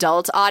versus the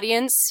adult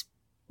audience.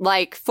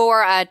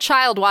 For a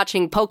child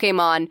watching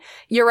Pokemon,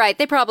 you're right,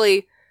 they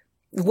probably,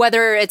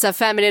 whether it's a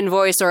feminine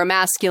voice or a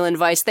masculine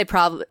voice, they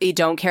probably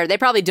don't care. They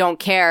probably don't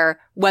care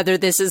whether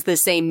this is the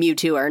same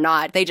Mewtwo or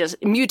not.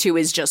 Mewtwo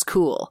is just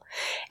cool.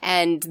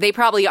 And they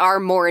probably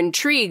are more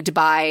intrigued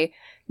by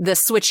the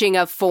switching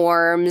of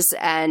forms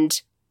and,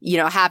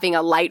 having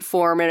a light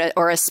form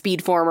or a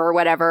speed form or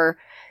whatever,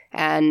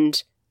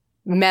 and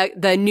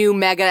the new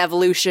Mega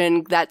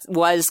Evolution that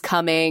was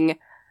coming.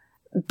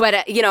 But,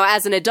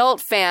 as an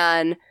adult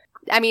fan,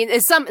 I mean,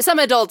 some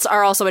adults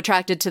are also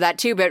attracted to that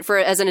too, but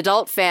as an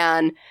adult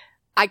fan,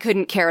 I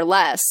couldn't care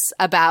less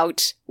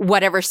about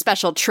whatever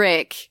special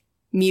trick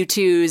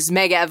Mewtwo's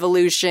Mega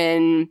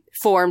Evolution,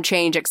 form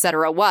change,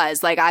 etc.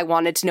 was. I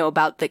wanted to know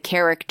about the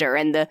character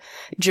and the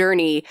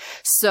journey.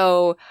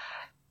 So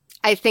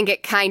I think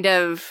it kind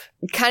of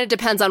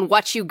depends on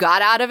what you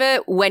got out of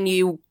it when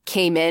you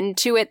came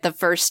into it the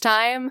first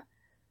time.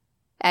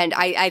 And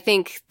I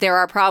think there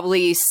are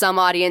probably some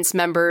audience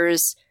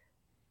members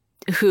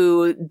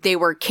who they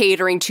were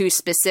catering to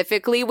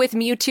specifically with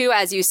Mewtwo,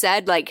 as you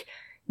said,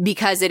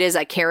 because it is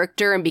a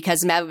character and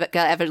because Mega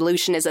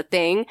Evolution is a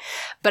thing.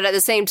 But at the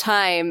same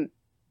time,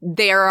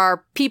 there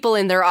are people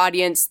in their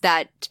audience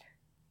that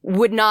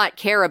would not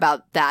care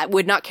about that,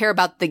 would not care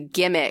about the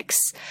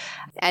gimmicks.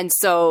 And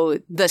so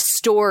the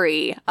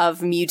story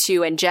of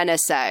Mewtwo and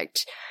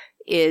Genesect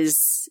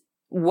is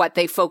what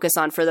they focus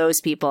on for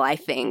those people, I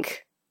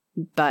think.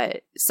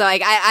 But so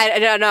I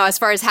don't know, as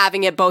far as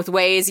having it both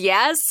ways,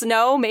 yes,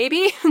 no,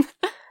 maybe.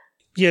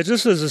 Yeah,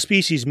 just as a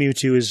species,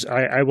 Mewtwo is,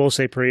 I will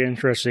say, pretty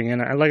interesting.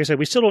 And like I said,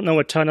 we still don't know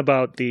a ton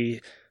about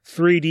the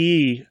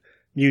 3D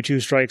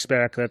Mewtwo Strikes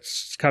Back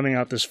that's coming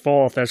out this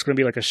fall, if that's going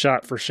to be a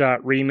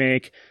shot-for-shot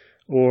remake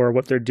or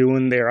what they're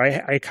doing there.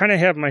 I kind of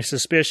have my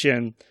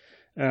suspicion,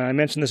 I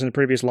mentioned this in the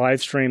previous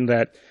live stream,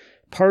 that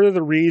part of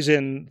the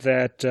reason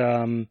that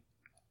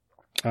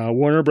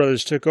Warner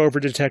Brothers took over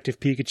Detective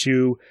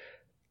Pikachu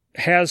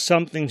has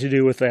something to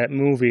do with that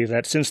movie,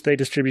 that since they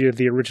distributed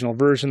the original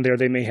version there,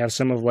 they may have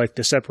some of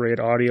the separated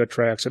audio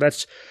tracks. So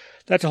that's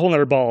a whole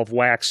other ball of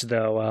wax,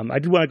 though. I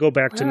do want to go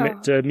back to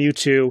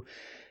Mewtwo.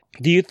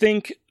 Do you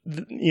think,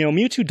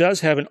 Mewtwo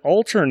does have an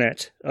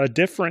alternate, a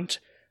different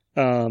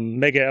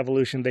Mega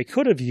Evolution they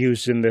could have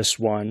used in this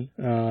one?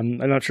 I'm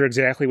not sure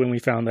exactly when we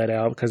found that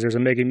out, because there's a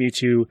Mega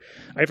Mewtwo.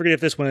 I forget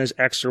if this one is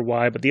X or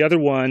Y, but the other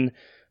one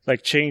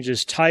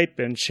changes type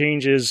and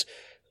changes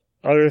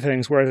other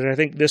things, whereas I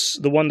think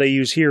the one they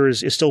use here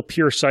is still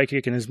pure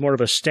psychic and is more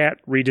of a stat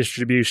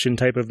redistribution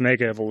type of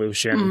Mega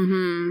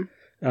Evolution.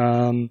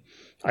 Mm-hmm.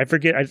 I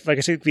forget, like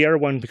I said, the other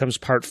one becomes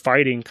part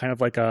fighting, kind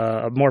of like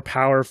a more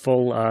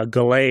powerful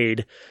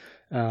Gallade,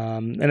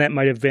 and that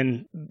might have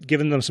been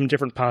given them some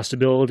different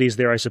possibilities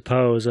there, I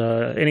suppose.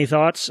 Any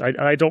thoughts?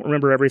 I don't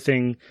remember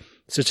everything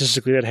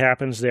statistically that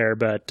happens there,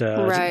 but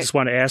just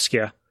want to ask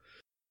you.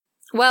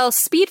 Well,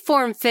 speed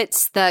form fits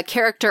the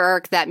character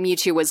arc that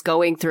Mewtwo was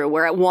going through,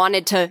 where it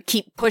wanted to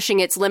keep pushing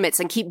its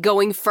limits and keep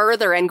going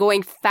further and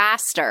going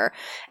faster.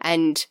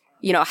 And,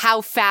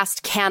 how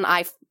fast can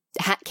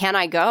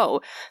I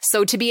go?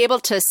 So to be able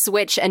to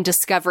switch and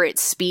discover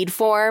its speed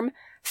form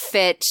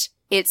fit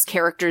its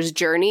character's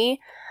journey.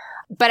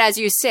 But as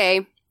you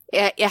say,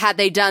 had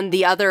they done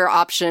the other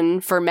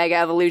option for Mega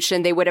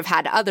Evolution, they would have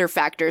had other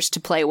factors to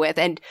play with.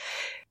 And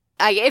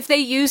if they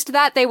used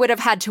that, they would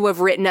have had to have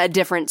written a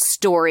different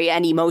story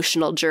and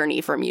emotional journey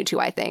for Mewtwo,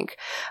 I think.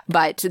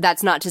 But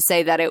that's not to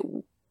say that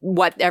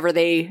whatever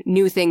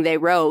new thing they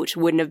wrote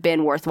wouldn't have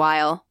been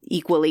worthwhile,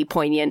 equally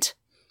poignant.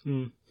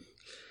 Mm.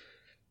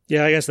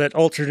 Yeah, I guess that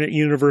alternate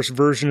universe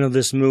version of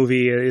this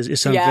movie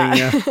is something.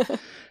 Yeah.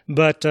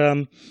 But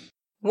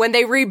when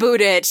they reboot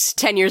it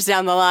 10 years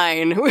down the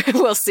line,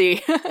 we'll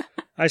see.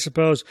 I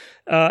suppose.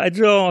 I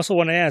do also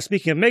want to ask,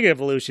 speaking of Mega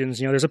Evolutions,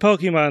 there's a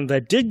Pokemon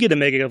that did get a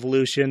Mega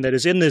Evolution that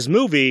is in this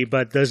movie,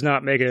 but does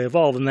not Mega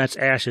Evolve, and that's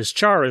Ash's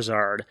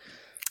Charizard,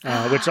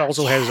 which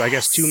also has, I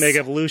guess, 2 Mega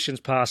Evolutions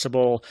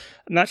possible.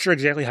 I'm not sure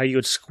exactly how you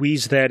would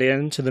squeeze that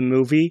into the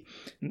movie.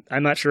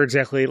 I'm not sure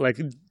exactly,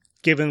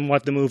 given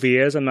what the movie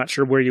is, I'm not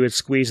sure where you would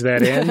squeeze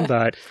that in,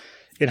 but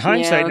in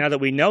hindsight, now that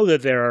we know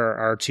that there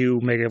are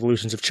 2 Mega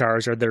Evolutions of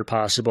Charizard that are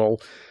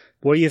possible,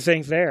 what do you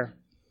think there?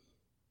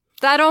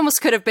 That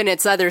almost could have been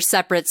its other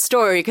separate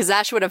story, because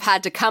Ash would have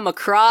had to come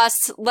across,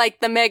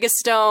 the Mega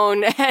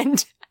Stone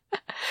and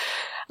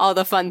all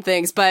the fun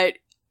things, but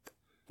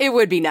it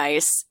would be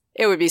nice.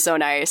 It would be so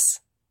nice.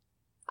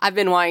 I've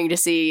been wanting to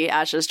see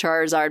Ash's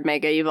Charizard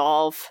Mega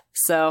Evolve,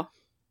 so...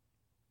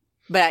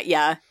 But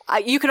yeah,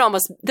 you could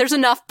almost... There's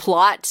enough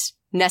plot,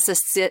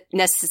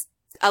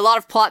 a lot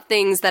of plot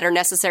things that are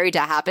necessary to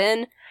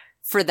happen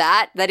for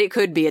that it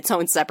could be its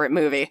own separate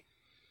movie.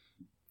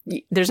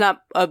 There's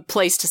not a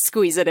place to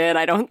squeeze it in,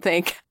 I don't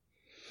think.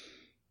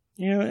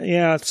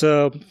 Yeah.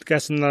 So I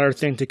guess another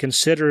thing to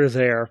consider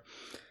there.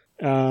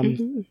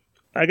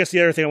 I guess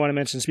the other thing I want to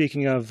mention,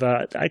 speaking of,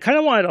 I kind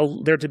of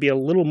wanted there to be a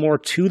little more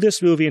to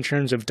this movie in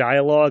terms of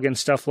dialogue and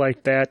stuff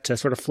like that to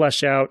sort of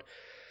flesh out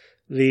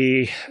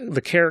the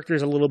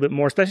characters a little bit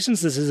more, especially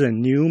since this is a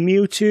new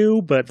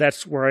Mewtwo. But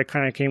that's where I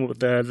kind of came up with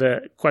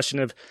the question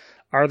of,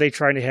 are they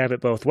trying to have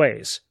it both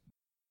ways?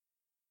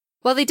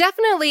 Well,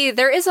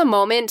 there is a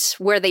moment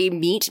where they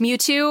meet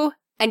Mewtwo,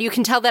 and you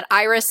can tell that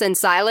Iris and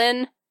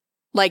Silent,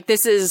 like,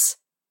 this is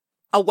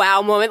a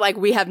wow moment, like,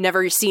 we have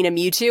never seen a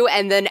Mewtwo,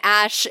 and then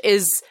Ash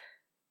is,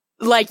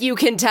 like, you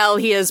can tell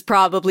he has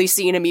probably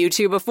seen a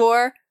Mewtwo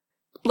before.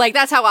 Like,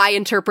 that's how I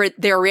interpret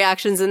their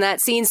reactions in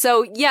that scene,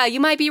 so, yeah, you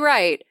might be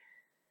right.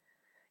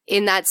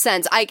 In that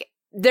sense,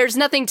 there's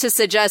nothing to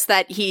suggest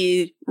that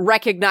he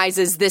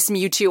recognizes this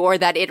Mewtwo or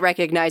that it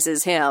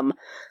recognizes him,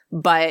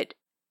 but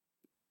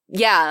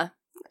yeah,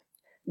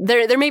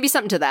 there may be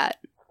something to that.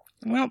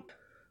 Well,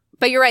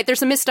 but you're right,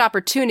 there's a missed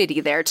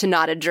opportunity there to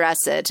not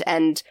address it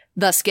and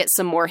thus get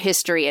some more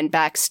history and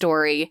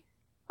backstory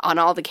on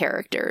all the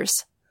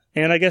characters.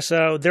 And I guess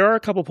there are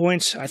a couple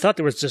points. I thought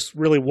there was just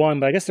really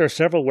one, but I guess there are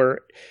several where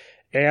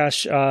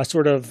Ash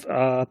sort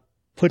of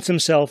puts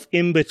himself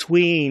in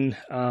between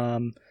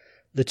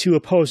the two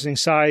opposing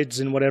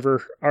sides in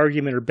whatever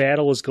argument or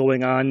battle is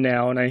going on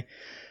now. And I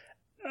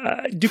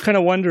do kind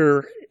of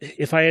wonder,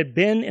 if I had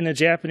been in a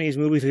Japanese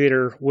movie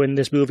theater when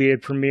this movie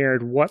had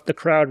premiered, what the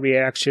crowd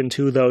reaction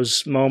to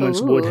those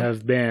moments would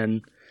have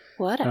been.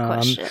 What a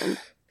question.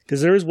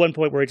 Because there is one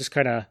point where he just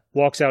kind of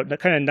walks out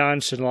kind of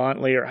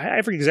nonchalantly, or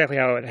I forget exactly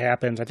how it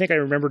happens. I think I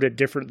remembered it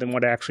different than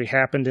what actually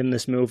happened in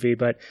this movie,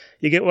 but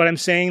you get what I'm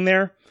saying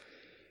there?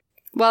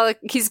 Well,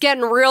 he's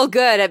getting real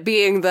good at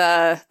being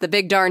the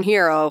big darn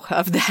hero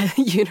of that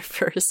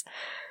universe.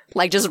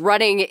 Like, just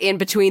running in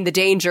between the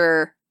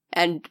danger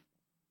and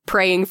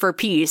praying for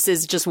peace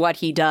is just what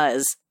he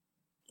does.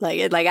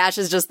 Like Ash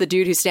is just the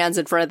dude who stands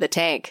in front of the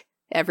tank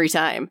every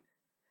time.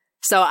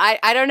 So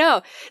I don't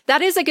know.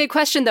 That is a good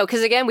question, though,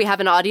 because, again, we have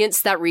an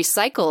audience that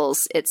recycles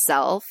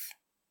itself.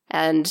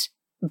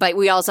 But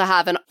we also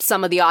have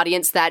some of the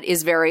audience that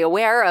is very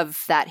aware of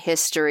that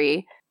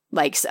history.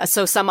 Like,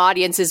 so some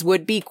audiences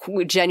would be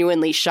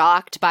genuinely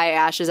shocked by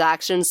Ash's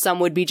actions. Some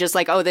would be just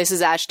like, oh, this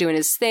is Ash doing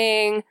his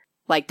thing.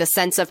 Like, the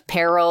sense of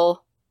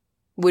peril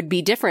would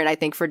be different, I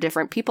think, for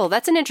different people.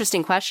 That's an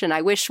interesting question.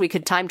 I wish we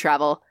could time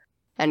travel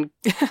and...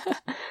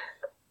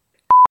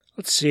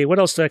 Let's see, what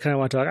else do I kind of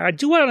want to talk? I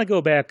do want to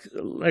go back.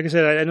 Like I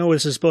said, I know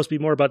this is supposed to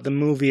be more about the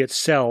movie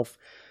itself.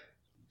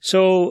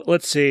 So,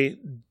 let's see.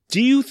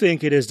 Do you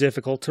think it is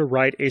difficult to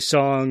write a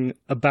song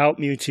about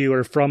Mewtwo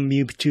or from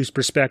Mewtwo's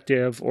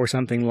perspective or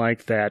something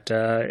like that?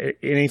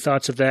 Any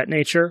thoughts of that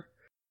nature?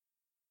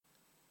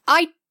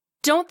 I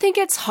don't think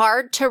it's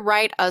hard to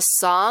write a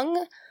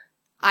song.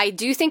 I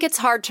do think it's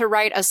hard to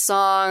write a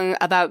song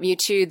about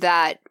Mewtwo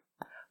that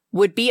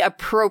would be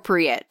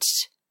appropriate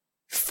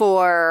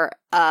for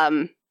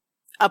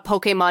a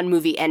Pokemon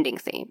movie ending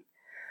theme.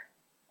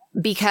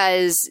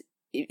 Because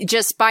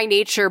just by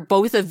nature,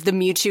 both of the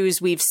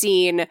Mewtwo's we've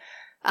seen,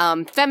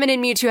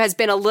 feminine Mewtwo has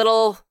been a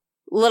little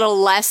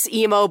less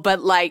emo,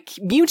 but like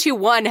Mewtwo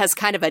 1 has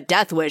kind of a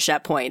death wish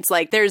at points.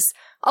 Like there's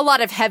a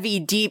lot of heavy,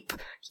 deep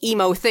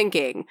emo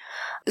thinking.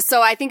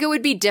 So I think it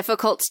would be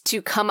difficult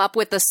to come up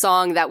with a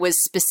song that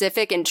was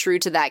specific and true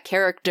to that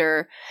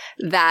character,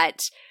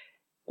 that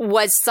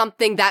was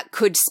something that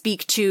could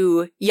speak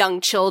to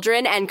young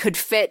children and could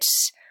fit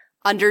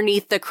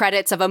underneath the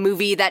credits of a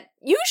movie that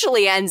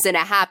usually ends in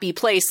a happy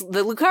place.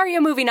 The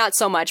Lucario movie, not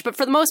so much, but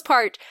for the most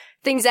part,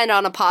 things end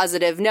on a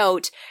positive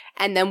note,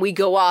 and then we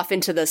go off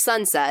into the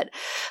sunset.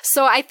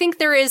 So I think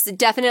there is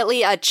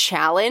definitely a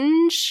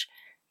challenge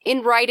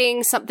in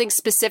writing something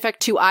specific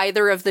to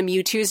either of the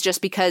Mewtwo's,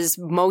 just because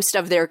most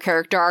of their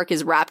character arc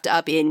is wrapped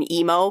up in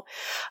emo.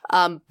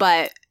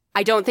 But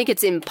I don't think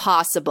it's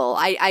impossible.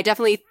 I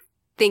definitely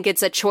think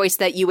it's a choice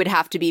that you would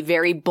have to be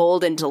very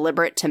bold and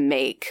deliberate to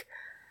make.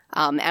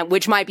 And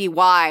which might be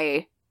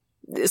why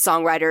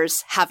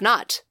songwriters have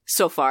not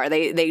so far.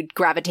 They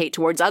gravitate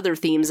towards other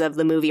themes of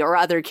the movie or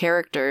other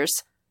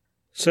characters.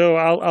 So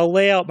I'll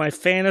lay out my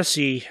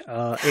fantasy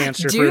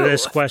answer for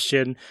this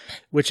question,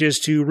 which is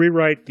to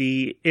rewrite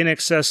the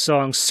INXS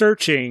song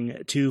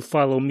Searching to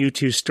follow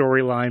Mewtwo's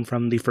storyline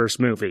from the first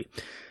movie.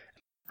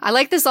 I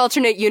like this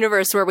alternate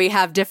universe where we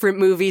have different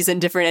movies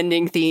and different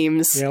ending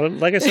themes. Yeah,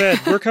 like I said,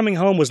 We're Coming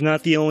Home was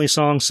not the only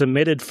song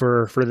submitted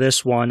for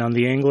this one on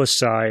the English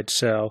side,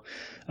 so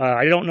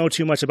I don't know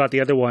too much about the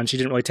other one. She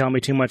didn't really tell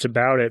me too much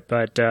about it,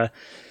 but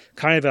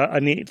kind of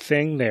a neat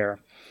thing there.